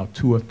probably about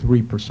 2 or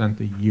 3%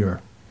 a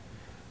year.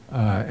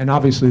 And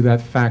obviously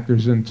that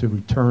factors into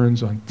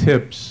returns on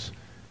tips,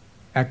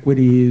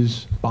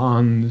 equities,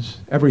 bonds,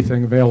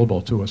 everything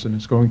available to us, and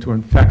it's going to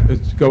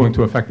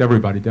affect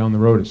everybody down the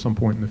road at some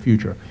point in the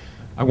future.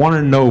 I want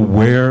to know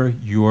where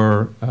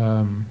your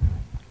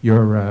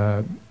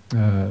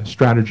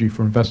strategy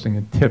for investing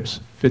in tips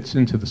fits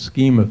into the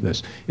scheme of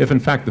this. If in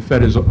fact the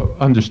Fed is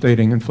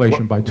understating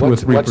inflation by 2 or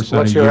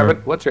 3% a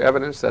year. What's your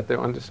evidence that they're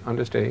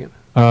understating it?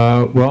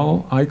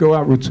 Well, I go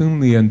out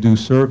routinely and do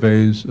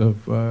surveys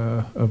of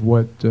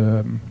what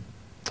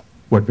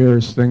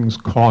various things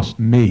cost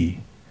me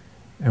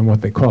and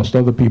what they cost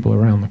other people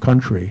around the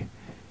country.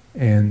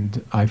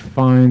 And I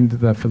find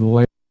that for the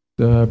last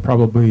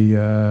probably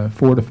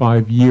 4 to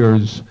 5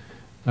 years,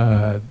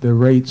 the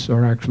rates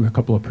are actually a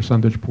couple of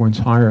percentage points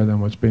higher than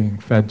what's being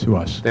fed to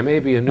us. There may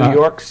be a New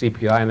York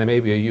CPI and there may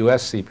be a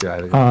U.S.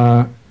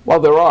 CPI. Well,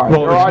 there are.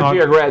 Well,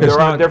 there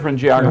are different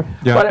geographies.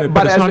 Yeah,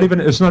 but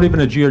it's not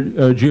even a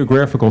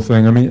geographical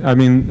thing. I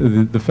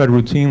mean, the Fed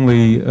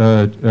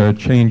routinely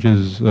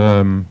changes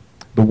the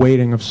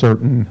weighting of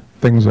certain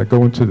things that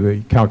go into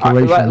the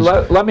calculations.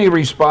 Let me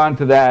respond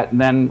to that, and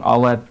then I'll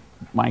let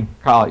my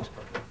colleagues.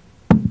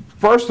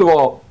 First of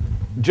all,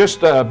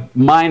 just a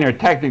minor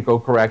technical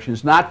correction.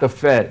 It's not the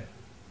Fed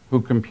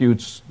who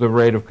computes the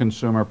rate of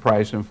consumer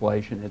price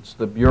inflation. It's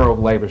the Bureau of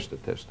Labor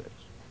Statistics.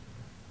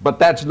 But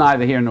that's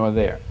neither here nor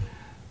there.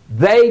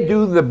 They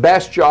do the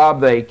best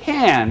job they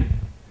can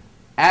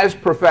as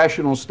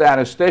professional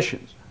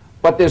statisticians.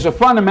 But there's a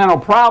fundamental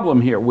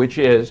problem here, which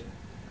is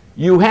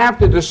you have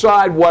to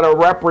decide what a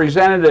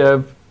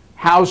representative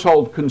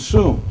household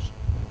consumes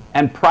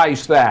and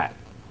price that.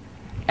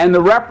 And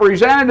the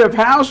representative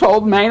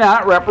household may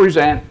not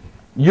represent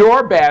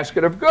your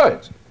basket of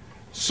goods.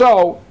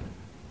 So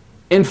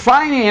in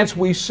finance,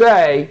 we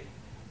say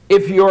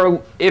if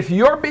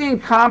you're being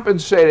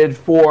compensated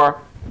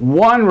for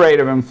one rate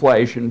of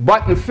inflation,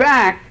 but in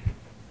fact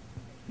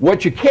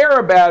what you care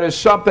about is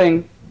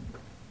something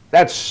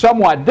that's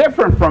somewhat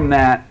different from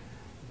that,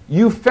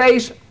 you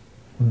face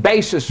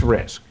basis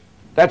risk.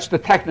 That's the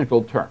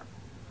technical term.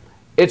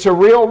 It's a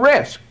real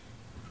risk,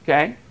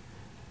 okay?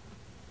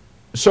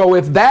 So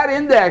if that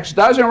index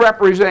doesn't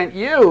represent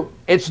you,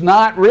 it's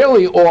not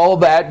really all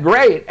that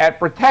great at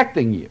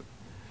protecting you.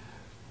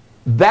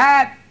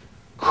 That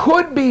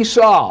could be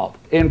solved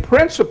in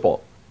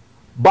principle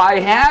by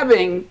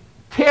having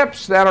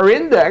tips that are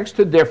indexed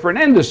to different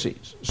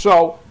indices.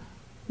 So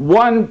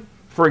one,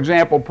 for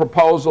example,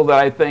 proposal that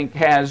I think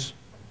has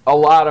a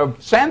lot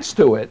of sense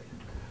to it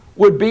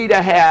would be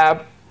to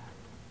have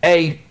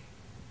a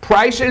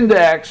price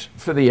index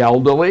for the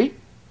elderly,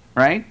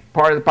 right?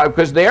 Part of the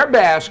because their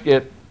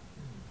basket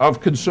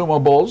of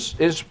consumables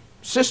is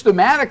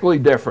systematically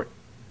different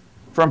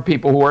from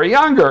people who are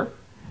younger.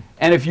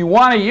 And if you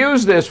want to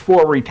use this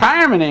for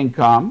retirement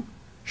income,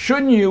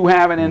 shouldn't you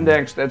have an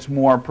index that's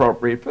more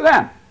appropriate for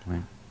them?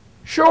 Right.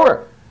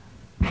 Sure.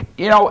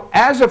 You know,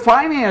 as a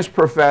finance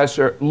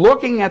professor,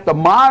 looking at the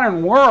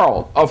modern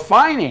world of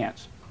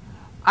finance,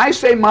 I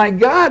say, my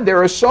God,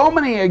 there are so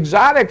many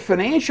exotic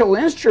financial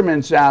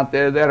instruments out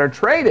there that are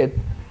traded.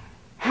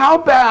 How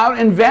about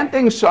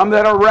inventing some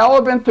that are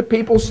relevant to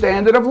people's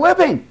standard of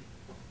living?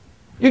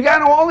 You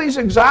got all these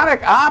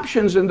exotic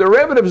options and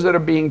derivatives that are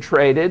being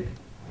traded,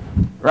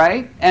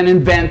 right, and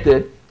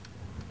invented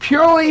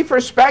purely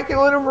for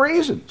speculative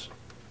reasons.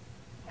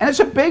 And it's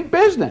a big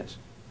business.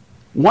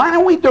 Why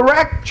don't we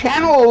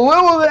channel a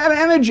little of that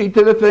energy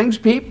to the things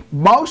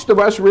most of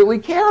us really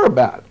care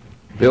about?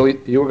 Bill,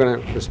 you were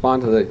going to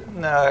respond to the...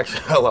 No,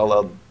 actually, I'll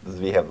let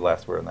Zvi have the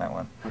last word on that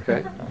one.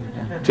 Okay.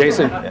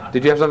 Jason,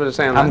 did you have something to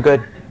say on that? I'm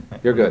good.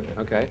 You're good,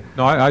 okay.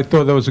 No, I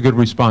thought that was a good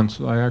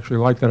response. I actually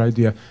like that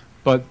idea.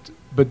 But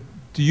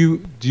do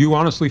you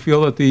honestly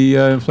feel that the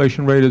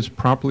inflation rate is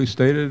properly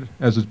stated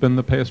as it's been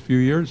the past few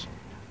years?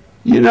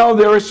 You know,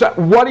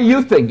 what do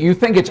you think? You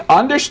think it's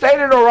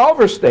understated or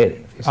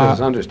overstated? He says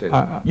it's understated.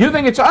 You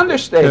think it's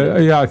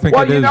understated? Yeah, I think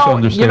it is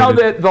understated. You know,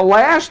 the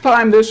last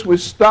time this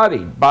was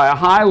studied by a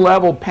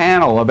high-level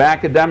panel of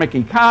academic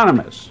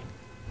economists,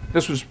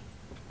 this was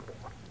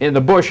in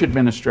the Bush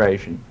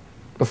administration,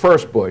 the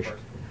first Bush,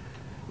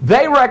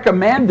 they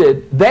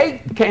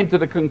came to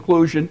the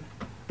conclusion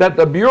that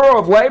the Bureau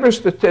of Labor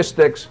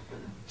Statistics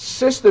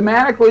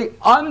systematically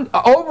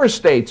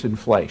overstates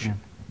inflation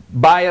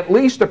by at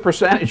least a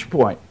percentage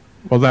point.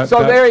 Well,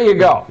 there you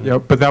go. Yeah,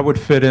 but that would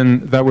fit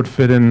in. That would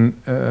fit in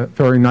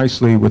very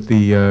nicely with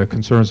the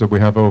concerns that we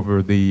have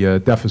over the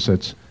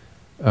deficits.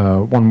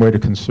 One way to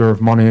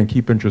conserve money and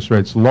keep interest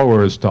rates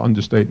lower is to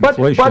understate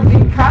inflation. But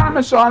the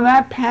economists on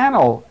that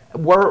panel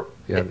were,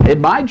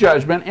 in my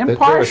judgment,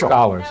 impartial. They're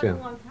scholars,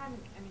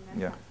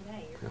 yeah.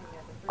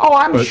 Oh,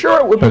 I'm sure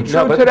it would be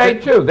true today,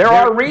 too. There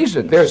are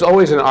reasons. There's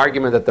always an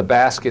argument that the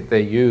basket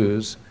they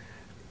use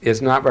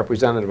is not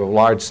representative of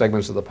large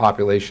segments of the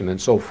population,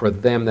 and so for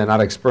them, they're not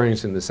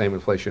experiencing the same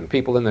inflation.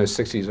 People in their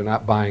 60s are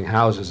not buying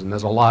houses, and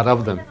there's a lot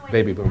of them,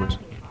 baby boomers.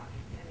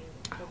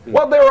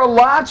 Well, there are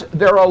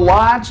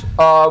lots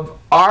of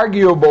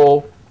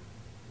arguable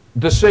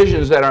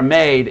decisions that are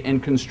made in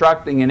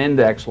constructing an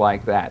index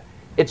like that.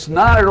 It's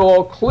not at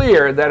all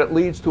clear that it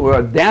leads to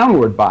a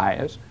downward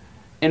bias.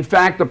 In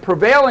fact, the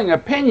prevailing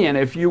opinion,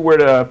 if you were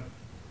to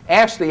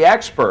ask the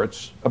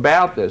experts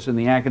about this in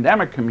the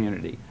academic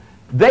community,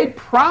 they'd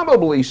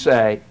probably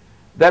say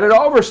that it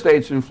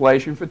overstates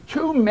inflation for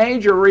two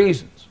major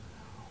reasons.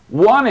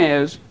 One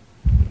is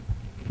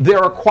there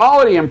are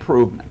quality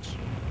improvements.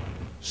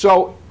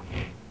 So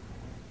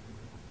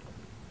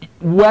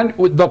when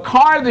the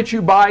car that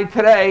you buy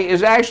today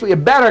is actually a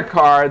better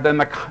car than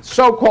the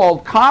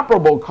so-called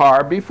comparable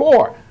car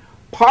before.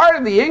 Part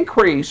of the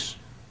increase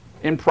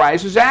in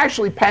price is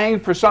actually paying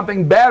for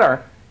something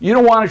better. You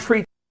don't want to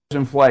treat it as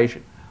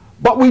inflation.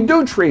 But we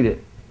do treat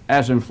it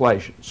as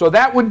inflation. So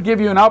that would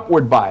give you an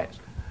upward bias.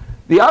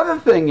 The other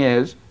thing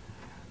is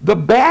the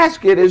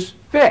basket is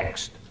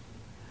fixed.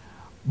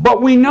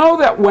 But we know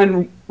that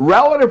when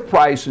relative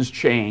prices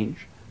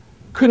change,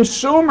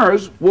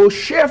 consumers will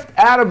shift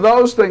out of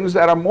those things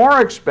that are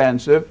more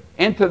expensive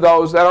into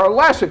those that are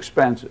less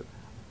expensive.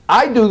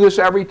 I do this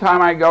every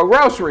time I go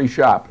grocery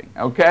shopping,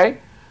 okay?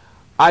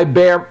 I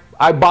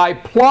I buy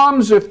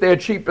plums if they're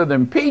cheaper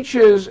than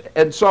peaches,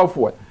 and so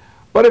forth.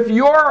 But if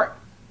you're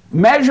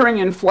measuring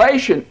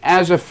inflation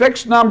as a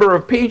fixed number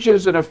of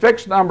peaches and a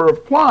fixed number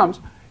of plums,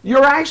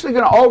 you're actually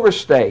going to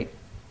overstate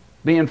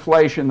the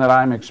inflation that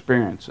I'm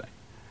experiencing.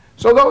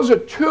 So those are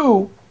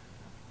two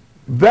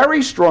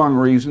very strong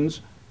reasons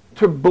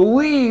to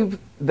believe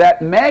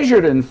that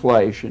measured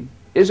inflation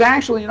is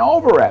actually an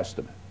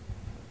overestimate.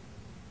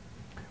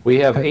 We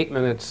have 8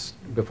 minutes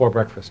before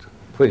breakfast.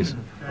 Please.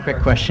 Quick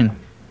question.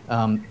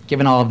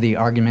 Given all of the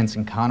arguments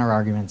and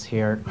counter-arguments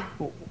here,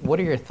 what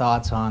are your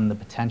thoughts on the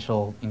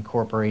potential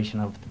incorporation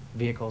of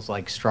vehicles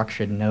like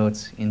structured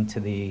notes into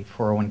the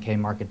 401k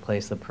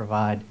marketplace that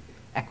provide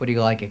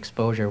equity-like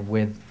exposure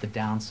with the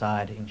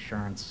downside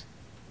insurance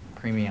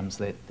premiums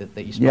that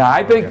you spoke Yeah,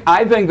 about earlier?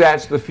 I think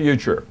that's the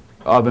future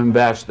of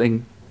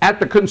investing at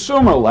the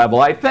consumer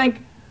level. I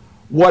think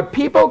what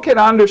people can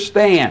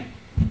understand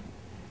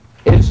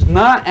is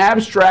not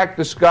abstract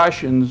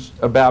discussions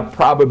about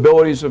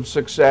probabilities of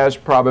success,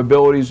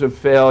 probabilities of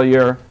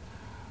failure,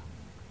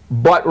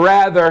 but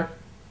rather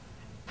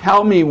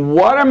tell me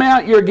what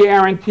amount you're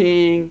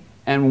guaranteeing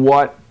and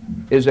what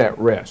is at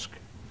risk.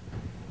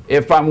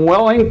 If I'm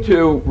willing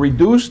to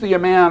reduce the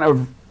amount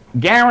of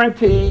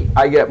guarantee,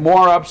 I get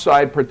more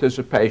upside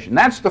participation.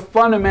 That's the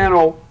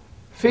fundamental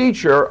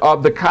feature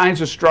of the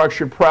kinds of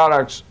structured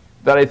products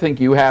that I think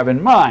you have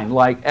in mind,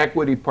 like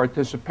equity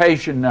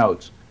participation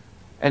notes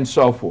and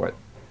so forth.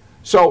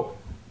 So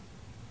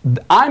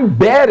I'm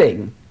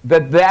betting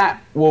that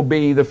that will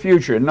be the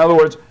future. In other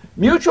words,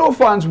 mutual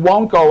funds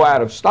won't go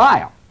out of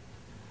style.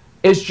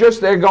 It's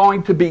just they're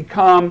going to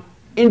become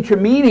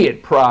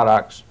intermediate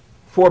products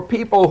for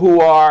people who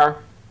are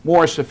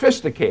more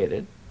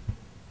sophisticated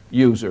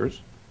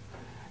users.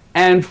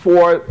 And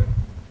for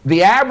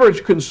the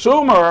average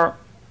consumer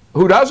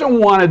who doesn't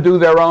want to do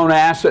their own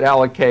asset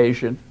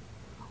allocation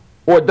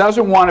or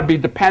doesn't want to be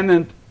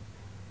dependent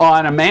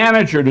on a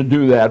manager to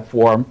do that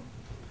for them,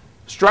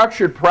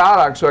 structured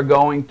products are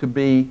going to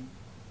be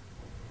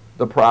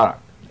the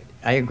product.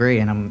 I agree,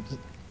 and I'm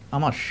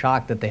almost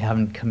shocked that they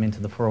haven't come into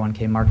the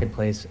 401k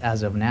marketplace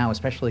as of now,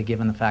 especially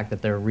given the fact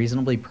that they're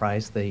reasonably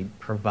priced, they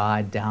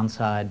provide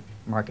downside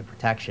market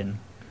protection.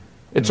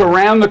 It's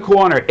around the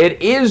corner.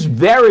 It is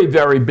very,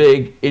 very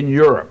big in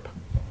Europe.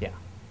 Yeah,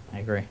 I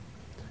agree.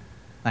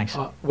 Thanks.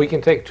 We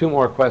can take 2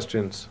 more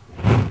questions.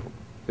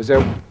 Did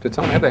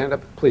someone have their hand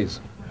up?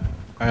 Please.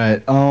 All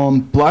right.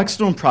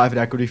 Blackstone private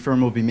equity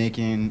firm will be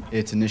making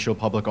its initial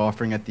public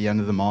offering at the end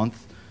of the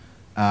month.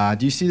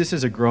 Do you see this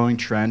as a growing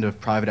trend of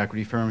private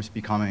equity firms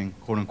becoming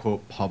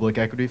quote-unquote public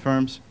equity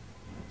firms?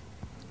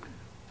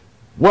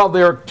 Well,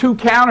 there are 2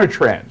 counter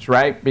trends,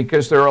 right?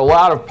 Because there are a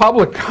lot of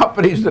public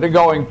companies that are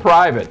going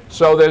private.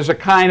 So there's a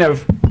kind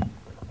of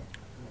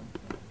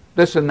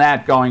this and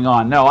that going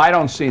on. No, I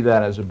don't see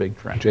that as a big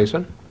trend.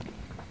 Jason?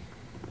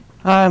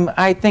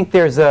 I think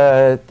there's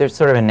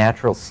sort of a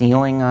natural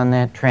ceiling on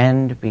that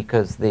trend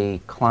because the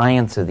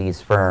clients of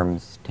these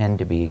firms tend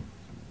to be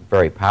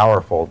very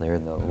powerful. They're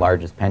the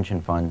largest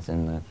pension funds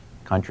in the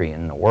country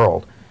and in the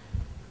world.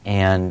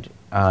 And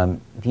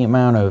the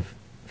amount of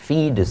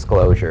fee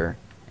disclosure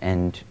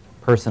and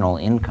personal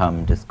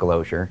income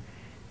disclosure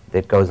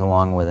that goes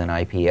along with an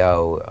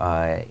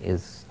IPO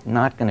is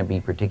not going to be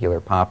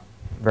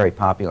very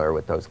popular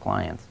with those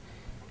clients.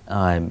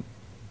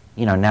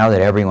 You know, now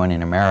that everyone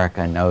in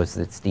America knows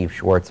that Steve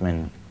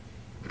Schwartzman,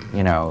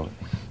 you know,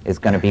 is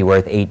going to be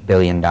worth $8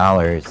 billion,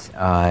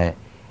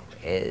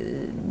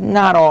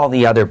 not all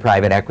the other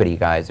private equity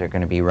guys are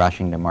going to be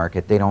rushing to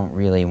market. They don't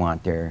really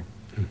want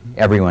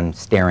everyone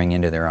staring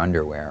into their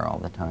underwear all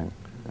the time.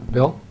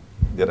 Bill?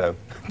 Ditto.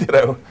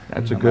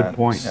 That's a good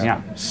point.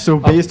 Yeah. So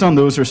based on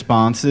those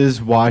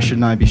responses, why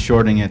shouldn't I be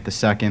shorting it the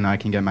second I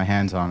can get my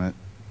hands on it?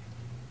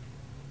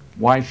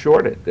 Why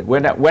short it? We're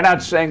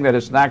not saying that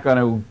it's not going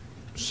to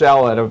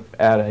sell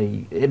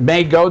it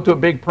may go to a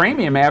big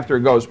premium after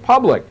it goes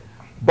public,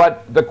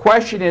 but the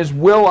question is,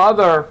 will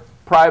other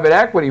private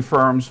equity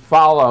firms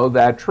follow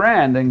that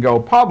trend and go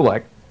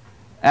public?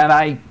 And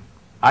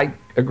I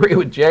agree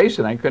with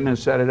Jason. I couldn't have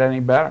said it any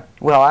better.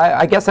 Well,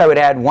 I guess I would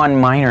add one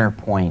minor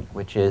point,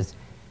 which is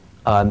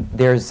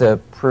there's a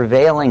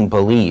prevailing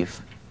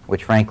belief,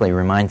 which frankly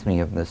reminds me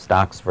of the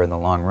stocks for the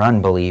long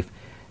run belief,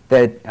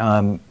 that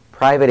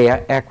private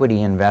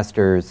equity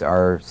investors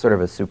are sort of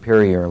a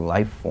superior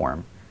life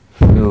form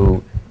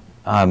who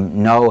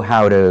know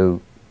how to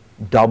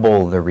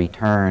double the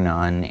return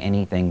on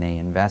anything they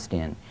invest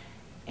in.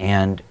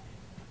 And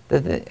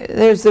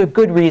there's a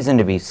good reason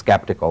to be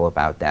skeptical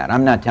about that.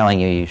 I'm not telling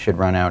you should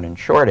run out and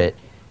short it,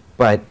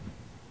 but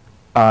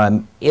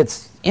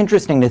it's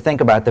interesting to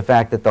think about the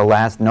fact that the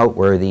last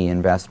noteworthy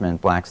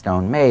investment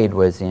Blackstone made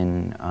was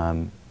in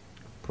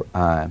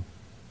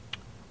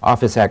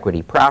Office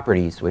Equity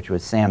Properties, which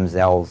was Sam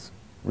Zell's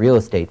real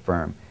estate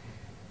firm.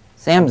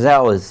 Sam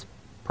Zell is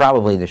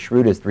probably the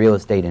shrewdest real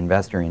estate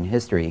investor in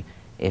history.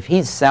 If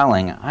he's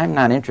selling, I'm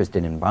not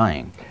interested in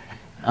buying.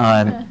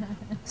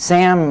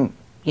 Sam,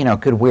 you know,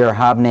 could wear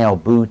hobnail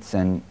boots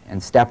and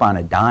step on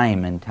a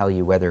dime and tell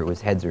you whether it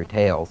was heads or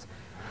tails.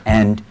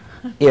 And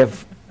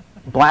if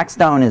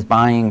Blackstone is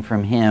buying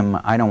from him,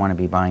 I don't want to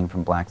be buying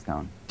from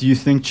Blackstone. Do you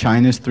think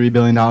China's $3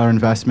 billion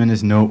investment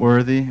is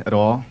noteworthy at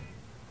all?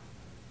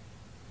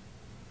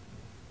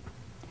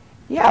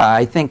 Yeah,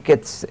 I think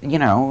it's,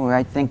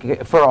 I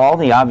think for all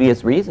the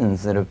obvious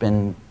reasons that have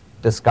been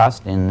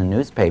discussed in the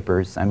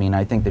newspapers, I mean,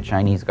 I think the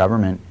Chinese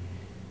government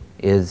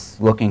is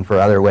looking for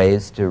other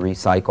ways to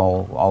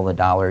recycle all the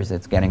dollars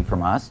it's getting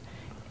from us.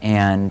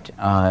 And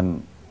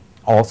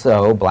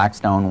also,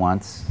 Blackstone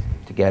wants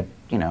to get,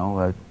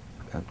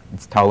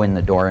 its toe in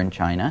the door in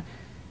China.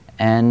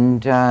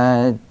 And,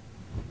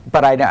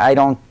 but I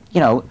don't,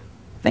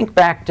 think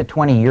back to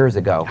 20 years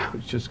ago. I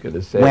was just going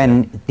to say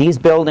when these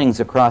buildings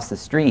across the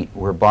street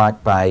were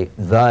bought by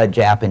the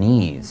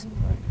Japanese,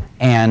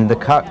 and the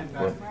cover of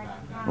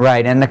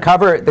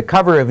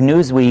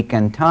Newsweek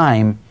and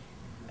Time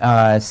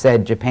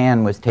said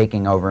Japan was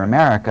taking over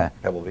America.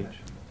 Pebble Beach.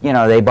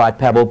 They bought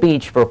Pebble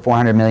Beach for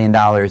 $400 million,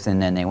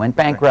 and then they went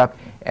bankrupt.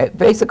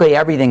 Basically,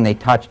 everything they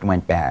touched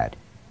went bad.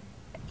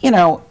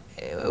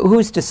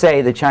 Who's to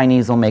say the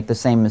Chinese will make the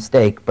same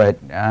mistake? But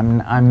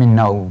I'm in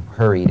no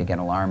hurry to get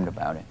alarmed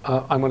about it.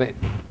 I'm going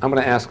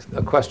to ask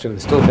a question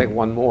and still take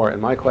one more. And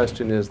my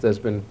question is: there's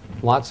been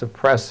lots of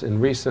press in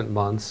recent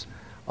months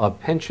of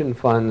pension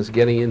funds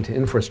getting into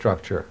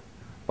infrastructure,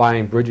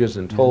 buying bridges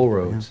and toll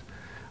roads,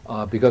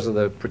 because of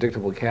the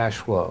predictable cash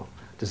flow.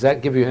 Does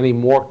that give you any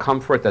more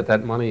comfort that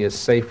that money is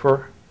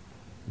safer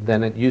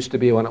than it used to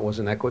be when it was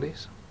in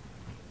equities?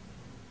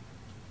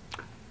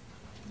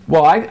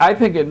 Well, I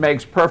think it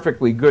makes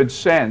perfectly good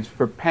sense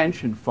for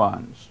pension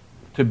funds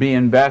to be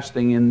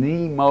investing in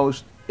the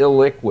most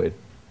illiquid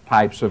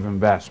types of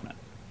investment,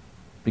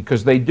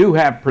 because they do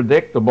have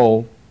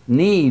predictable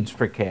needs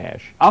for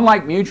cash,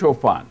 unlike mutual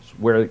funds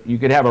where you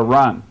could have a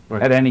run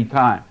at any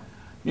time.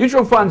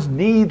 Mutual funds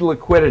need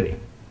liquidity.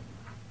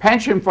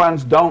 Pension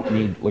funds don't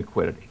need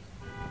liquidity.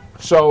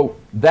 So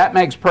that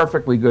makes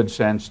perfectly good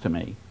sense to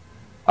me.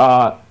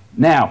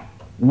 Now,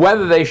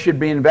 whether they should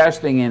be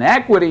investing in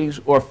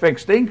equities or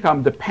fixed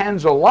income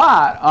depends a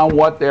lot on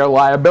what their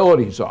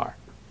liabilities are.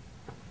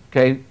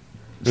 Okay?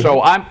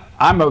 So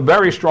I'm a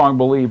very strong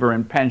believer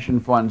in pension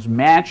funds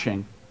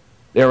matching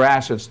their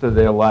assets to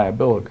their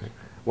liabilities.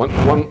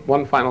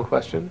 One final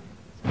question,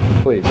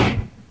 please.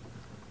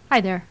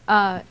 Hi there.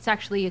 It's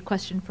actually a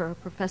question for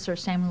Professor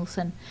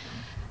Samuelson.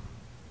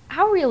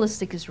 How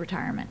realistic is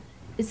retirement?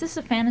 Is this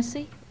a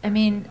fantasy? I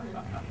mean,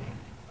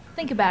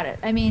 think about it.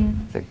 I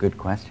mean, it's a good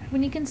question.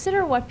 When you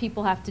consider what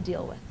people have to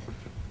deal with,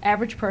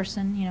 average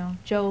person,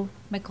 Joe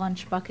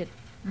McLunch bucket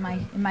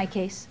in my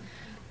case,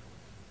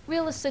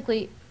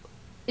 realistically,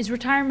 is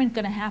retirement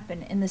going to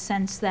happen in the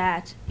sense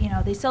that,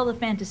 they sell the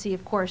fantasy,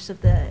 of course,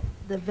 of the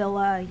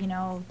villa,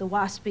 the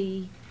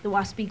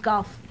waspy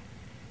golf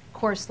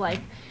course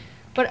life.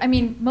 But I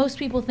mean, most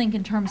people think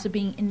in terms of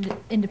being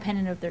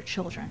independent of their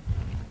children.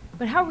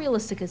 But how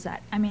realistic is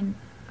that? I mean,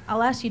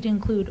 I'll ask you to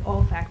include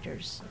all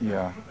factors.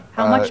 Yeah.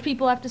 How much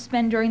people have to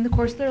spend during the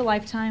course of their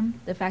lifetime,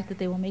 the fact that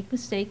they will make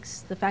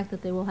mistakes, the fact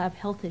that they will have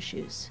health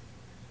issues.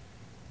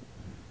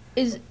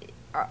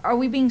 Are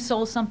we being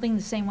sold something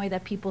the same way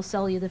that people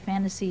sell you the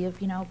fantasy of,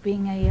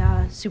 being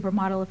a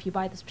supermodel if you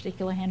buy this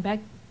particular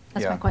handbag?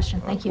 That's my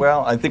question. Thank you.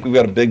 Well, I think we've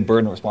got a big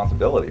burden of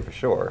responsibility for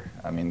sure.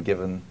 I mean,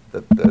 given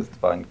that there's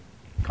defined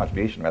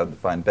contribution rather than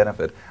defined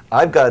benefit.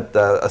 I've got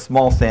a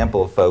small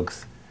sample of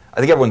folks. I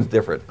think everyone's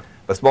different.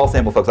 A small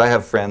sample of folks. I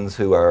have friends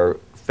who are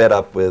fed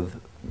up with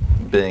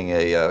being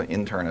a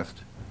internist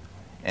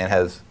and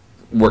has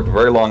worked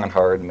very long and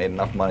hard and made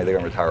enough money they're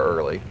going to retire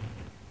early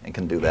and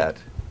can do that.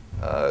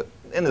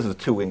 And this is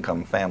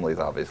two-income families,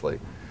 obviously.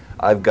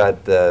 I've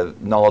got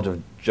knowledge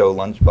of Joe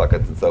lunch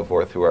buckets and so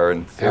forth who are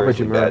in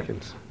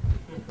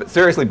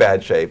seriously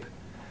bad shape,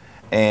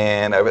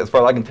 and as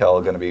far as I can tell,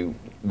 are going to be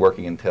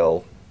working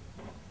until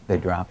they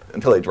drop.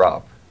 Until they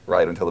drop,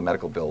 right? Until the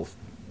medical bills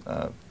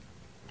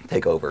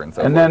take over and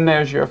so forth. And then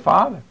there's your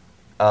father.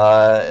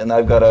 And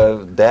I've got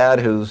a dad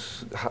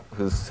who's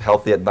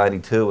healthy at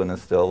 92 and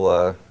is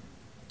still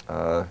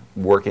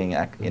working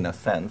in a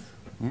sense,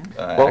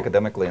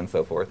 academically and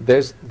so forth.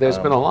 There's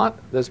been a lot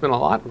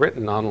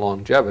written on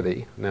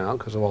longevity now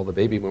because of all the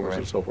baby boomers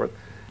and so forth,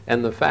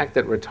 and the fact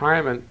that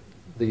retirement,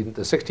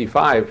 the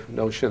 65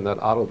 notion that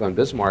Otto von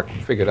Bismarck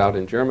figured out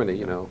in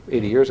Germany,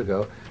 80 years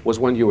ago, was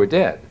when you were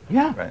dead.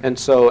 Yeah. Right. And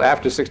so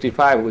after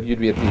 65, you'd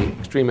be at the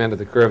extreme end of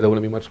the curve. There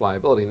wouldn't be much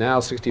liability. Now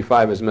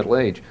 65 is middle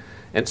age.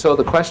 And so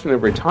the question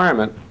of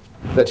retirement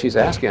that she's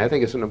asking, I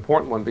think is an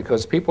important one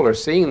because people are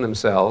seeing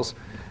themselves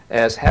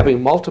as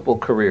having multiple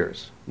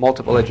careers,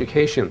 multiple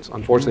educations,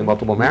 unfortunately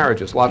multiple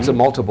marriages, lots of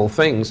multiple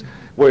things,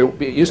 where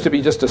it used to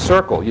be just a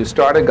circle. You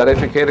started, got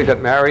educated,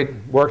 got married,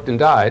 worked and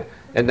died,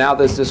 and now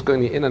there's this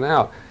going in and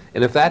out.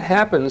 And if that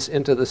happens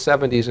into the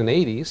 70s and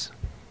 80s,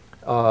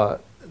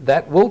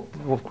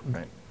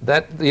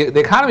 the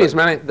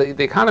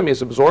economy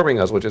is absorbing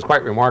us, which is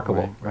quite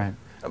remarkable. Right.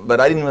 But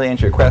I didn't really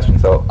answer your question,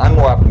 so I'm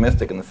more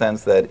optimistic in the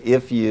sense that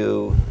if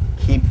you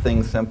keep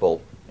things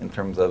simple in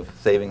terms of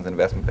savings and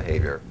investment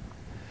behavior,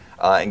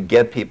 and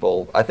get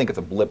people. I think it's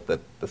a blip that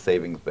the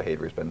savings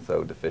behavior has been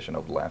so deficient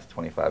over the last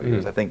 25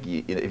 years. I think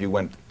if you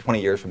went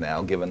 20 years from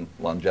now, given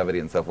longevity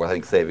and so forth, I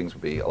think savings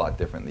would be a lot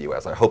different in the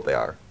U.S. I hope they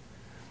are.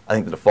 I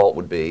think the default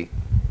would be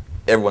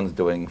everyone's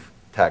doing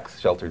tax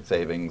sheltered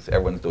savings,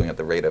 everyone's doing it at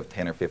the rate of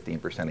 10 or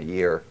 15% a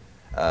year.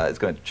 It's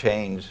going to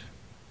change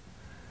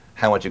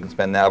how much you can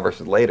spend now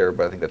versus later,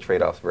 but I think the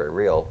trade-off's very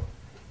real.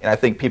 And I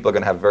think people are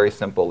going to have very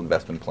simple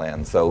investment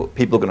plans. So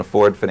people who can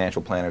afford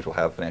financial planners will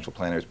have financial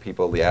planners.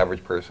 People, the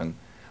average person,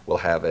 will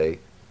have a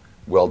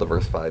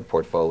well-diversified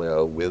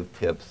portfolio with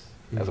tips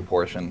as a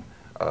portion,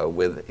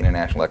 with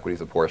international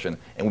equities a portion,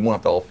 and we won't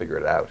have to all figure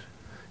it out.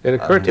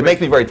 It makes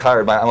me very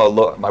tired.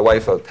 My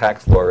wife's a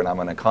tax lawyer and I'm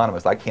an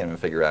economist. I can't even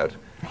figure out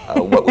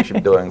what we should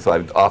be doing, so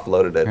I've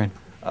offloaded it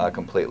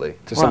completely.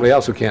 To somebody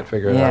else who can't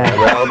figure it Yeah.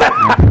 out.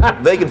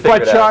 Well, they can figure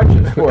But it out.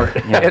 charges for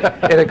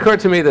it. It occurred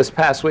to me this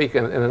past week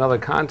in another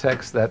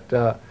context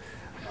that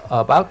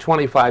about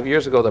 25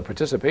 years ago, the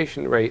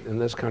participation rate in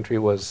this country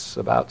was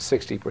about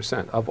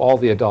 60%. Of all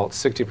the adults,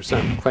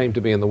 60% claimed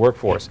to be in the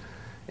workforce.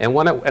 And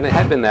it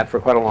had been that for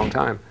quite a long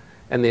time.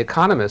 And the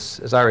economists,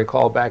 as I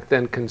recall back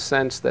then,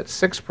 consensus that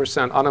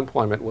 6%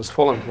 unemployment was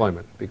full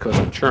employment because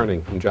of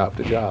churning from job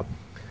to job.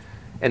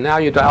 And now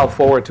you dial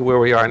forward to where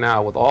we are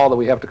now with all that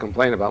we have to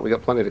complain about. We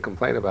got plenty to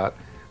complain about.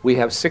 We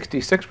have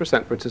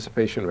 66%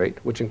 participation rate,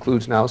 which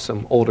includes now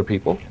some older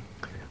people.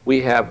 We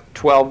have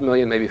 12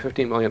 million, maybe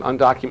 15 million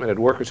undocumented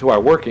workers who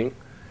are working.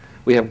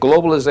 We have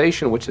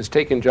globalization, which has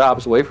taken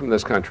jobs away from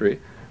this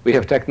country. We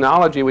have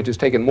technology, which has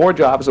taken more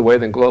jobs away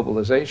than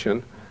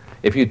globalization.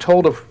 If you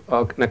told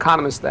an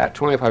economist that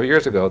 25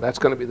 years ago, that's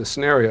going to be the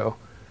scenario,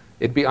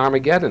 it'd be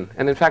Armageddon.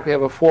 And in fact, we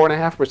have a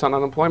 4.5%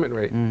 unemployment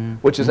rate,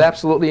 which is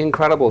absolutely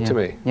incredible to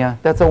me. Yeah,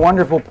 that's a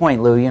wonderful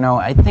point, Lou. You know,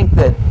 I think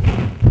that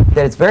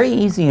it's very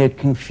easy to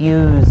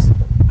confuse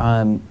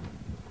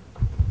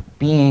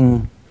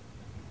being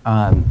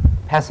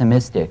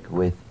pessimistic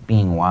with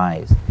being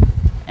wise.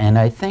 And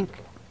I think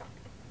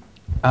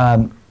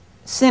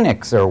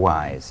cynics are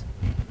wise.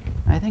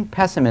 I think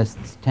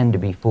pessimists tend to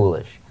be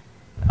foolish.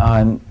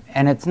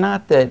 And it's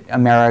not that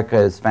America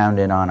is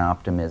founded on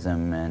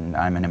optimism and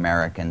I'm an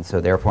American, so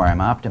therefore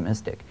I'm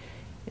optimistic.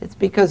 It's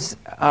because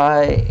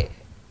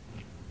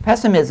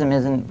pessimism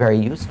isn't very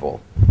useful.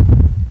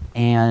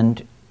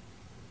 And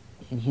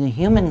the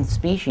human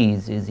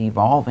species is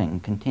evolving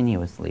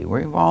continuously.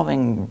 We're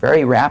evolving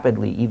very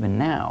rapidly even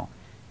now.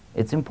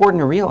 It's important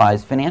to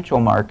realize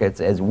financial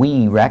markets, as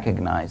we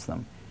recognize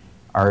them,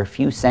 are a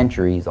few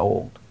centuries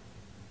old.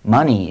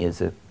 Money is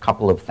a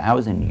couple of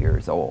thousand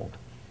years old.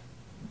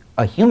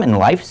 A human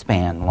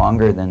lifespan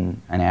longer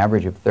than an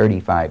average of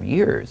 35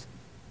 years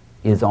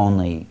is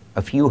only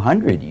a few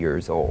hundred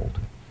years old.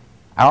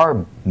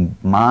 Our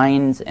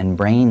minds and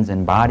brains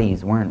and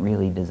bodies weren't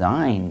really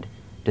designed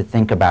to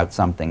think about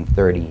something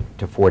 30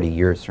 to 40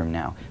 years from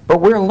now.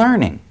 But we're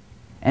learning.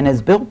 And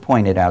as Bill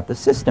pointed out, the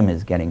system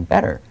is getting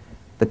better.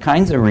 The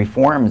kinds of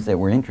reforms that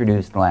were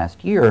introduced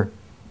last year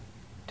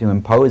to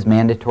impose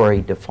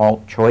mandatory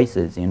default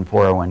choices in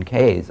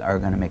 401ks are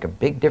going to make a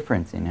big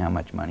difference in how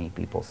much money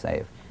people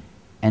save.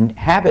 And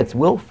habits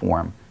will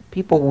form.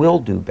 People will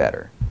do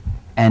better.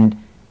 And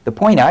the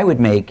point I would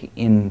make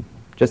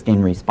just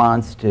in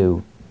response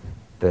to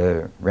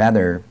the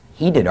rather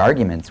heated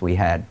arguments we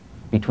had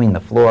between the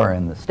floor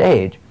and the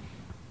stage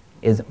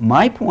is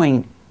my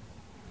point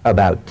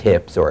about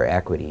tips or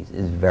equities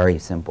is very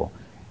simple.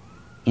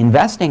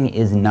 Investing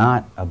is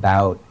not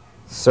about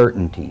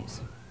certainties.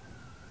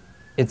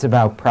 It's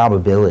about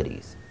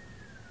probabilities.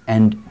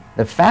 And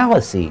the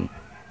fallacy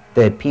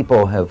that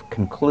people have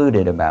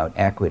concluded about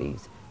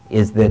equities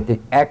is that the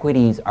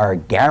equities are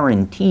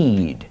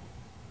guaranteed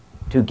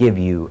to give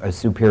you a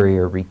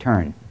superior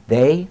return.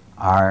 They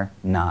are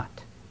not.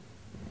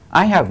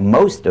 I have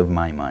most of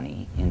my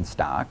money in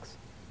stocks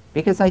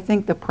because I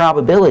think the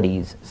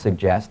probabilities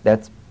suggest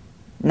that's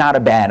not a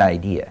bad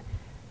idea.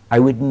 I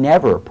would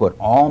never put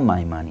all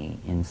my money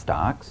in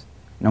stocks,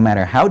 no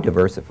matter how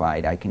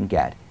diversified I can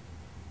get,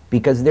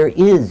 because there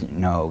is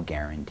no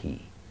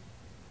guarantee.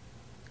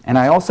 And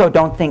I also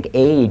don't think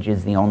age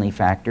is the only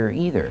factor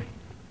either,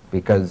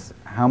 because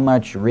how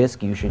much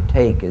risk you should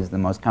take is the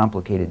most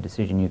complicated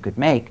decision you could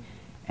make,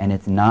 and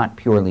it's not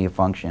purely a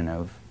function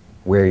of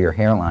where your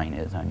hairline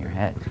is on your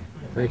head.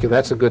 Thank you.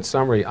 That's a good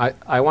summary.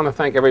 I want to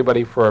thank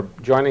everybody for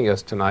joining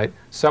us tonight.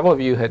 Several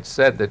of you had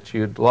said that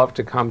you'd love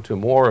to come to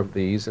more of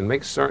these, and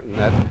make certain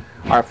that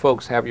our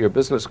folks have your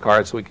business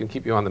cards so we can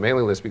keep you on the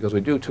mailing list, because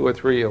we do 2 or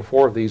 3 or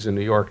 4 of these in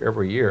New York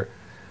every year.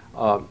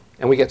 And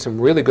we get some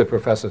really good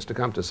professors to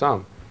come to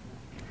some.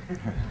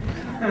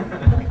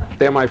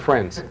 They're my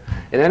friends.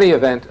 In any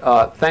event,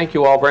 thank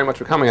you all very much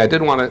for coming. I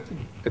did want to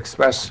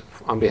express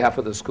on behalf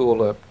of the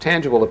school a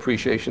tangible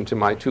appreciation to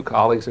my 2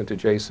 colleagues and to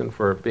Jason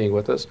for being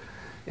with us.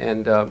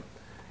 And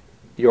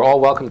you're all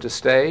welcome to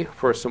stay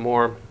for some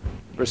more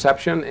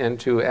reception and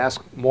to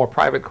ask more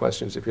private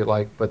questions if you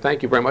like. But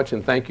thank you very much,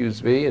 and thank you,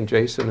 Zvi and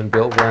Jason and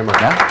Bill, very much.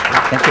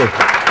 Yeah, thank you.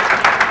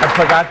 I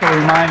forgot to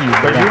remind you,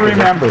 but you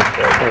remembered.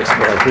 Thanks,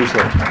 Bill. I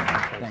appreciate it.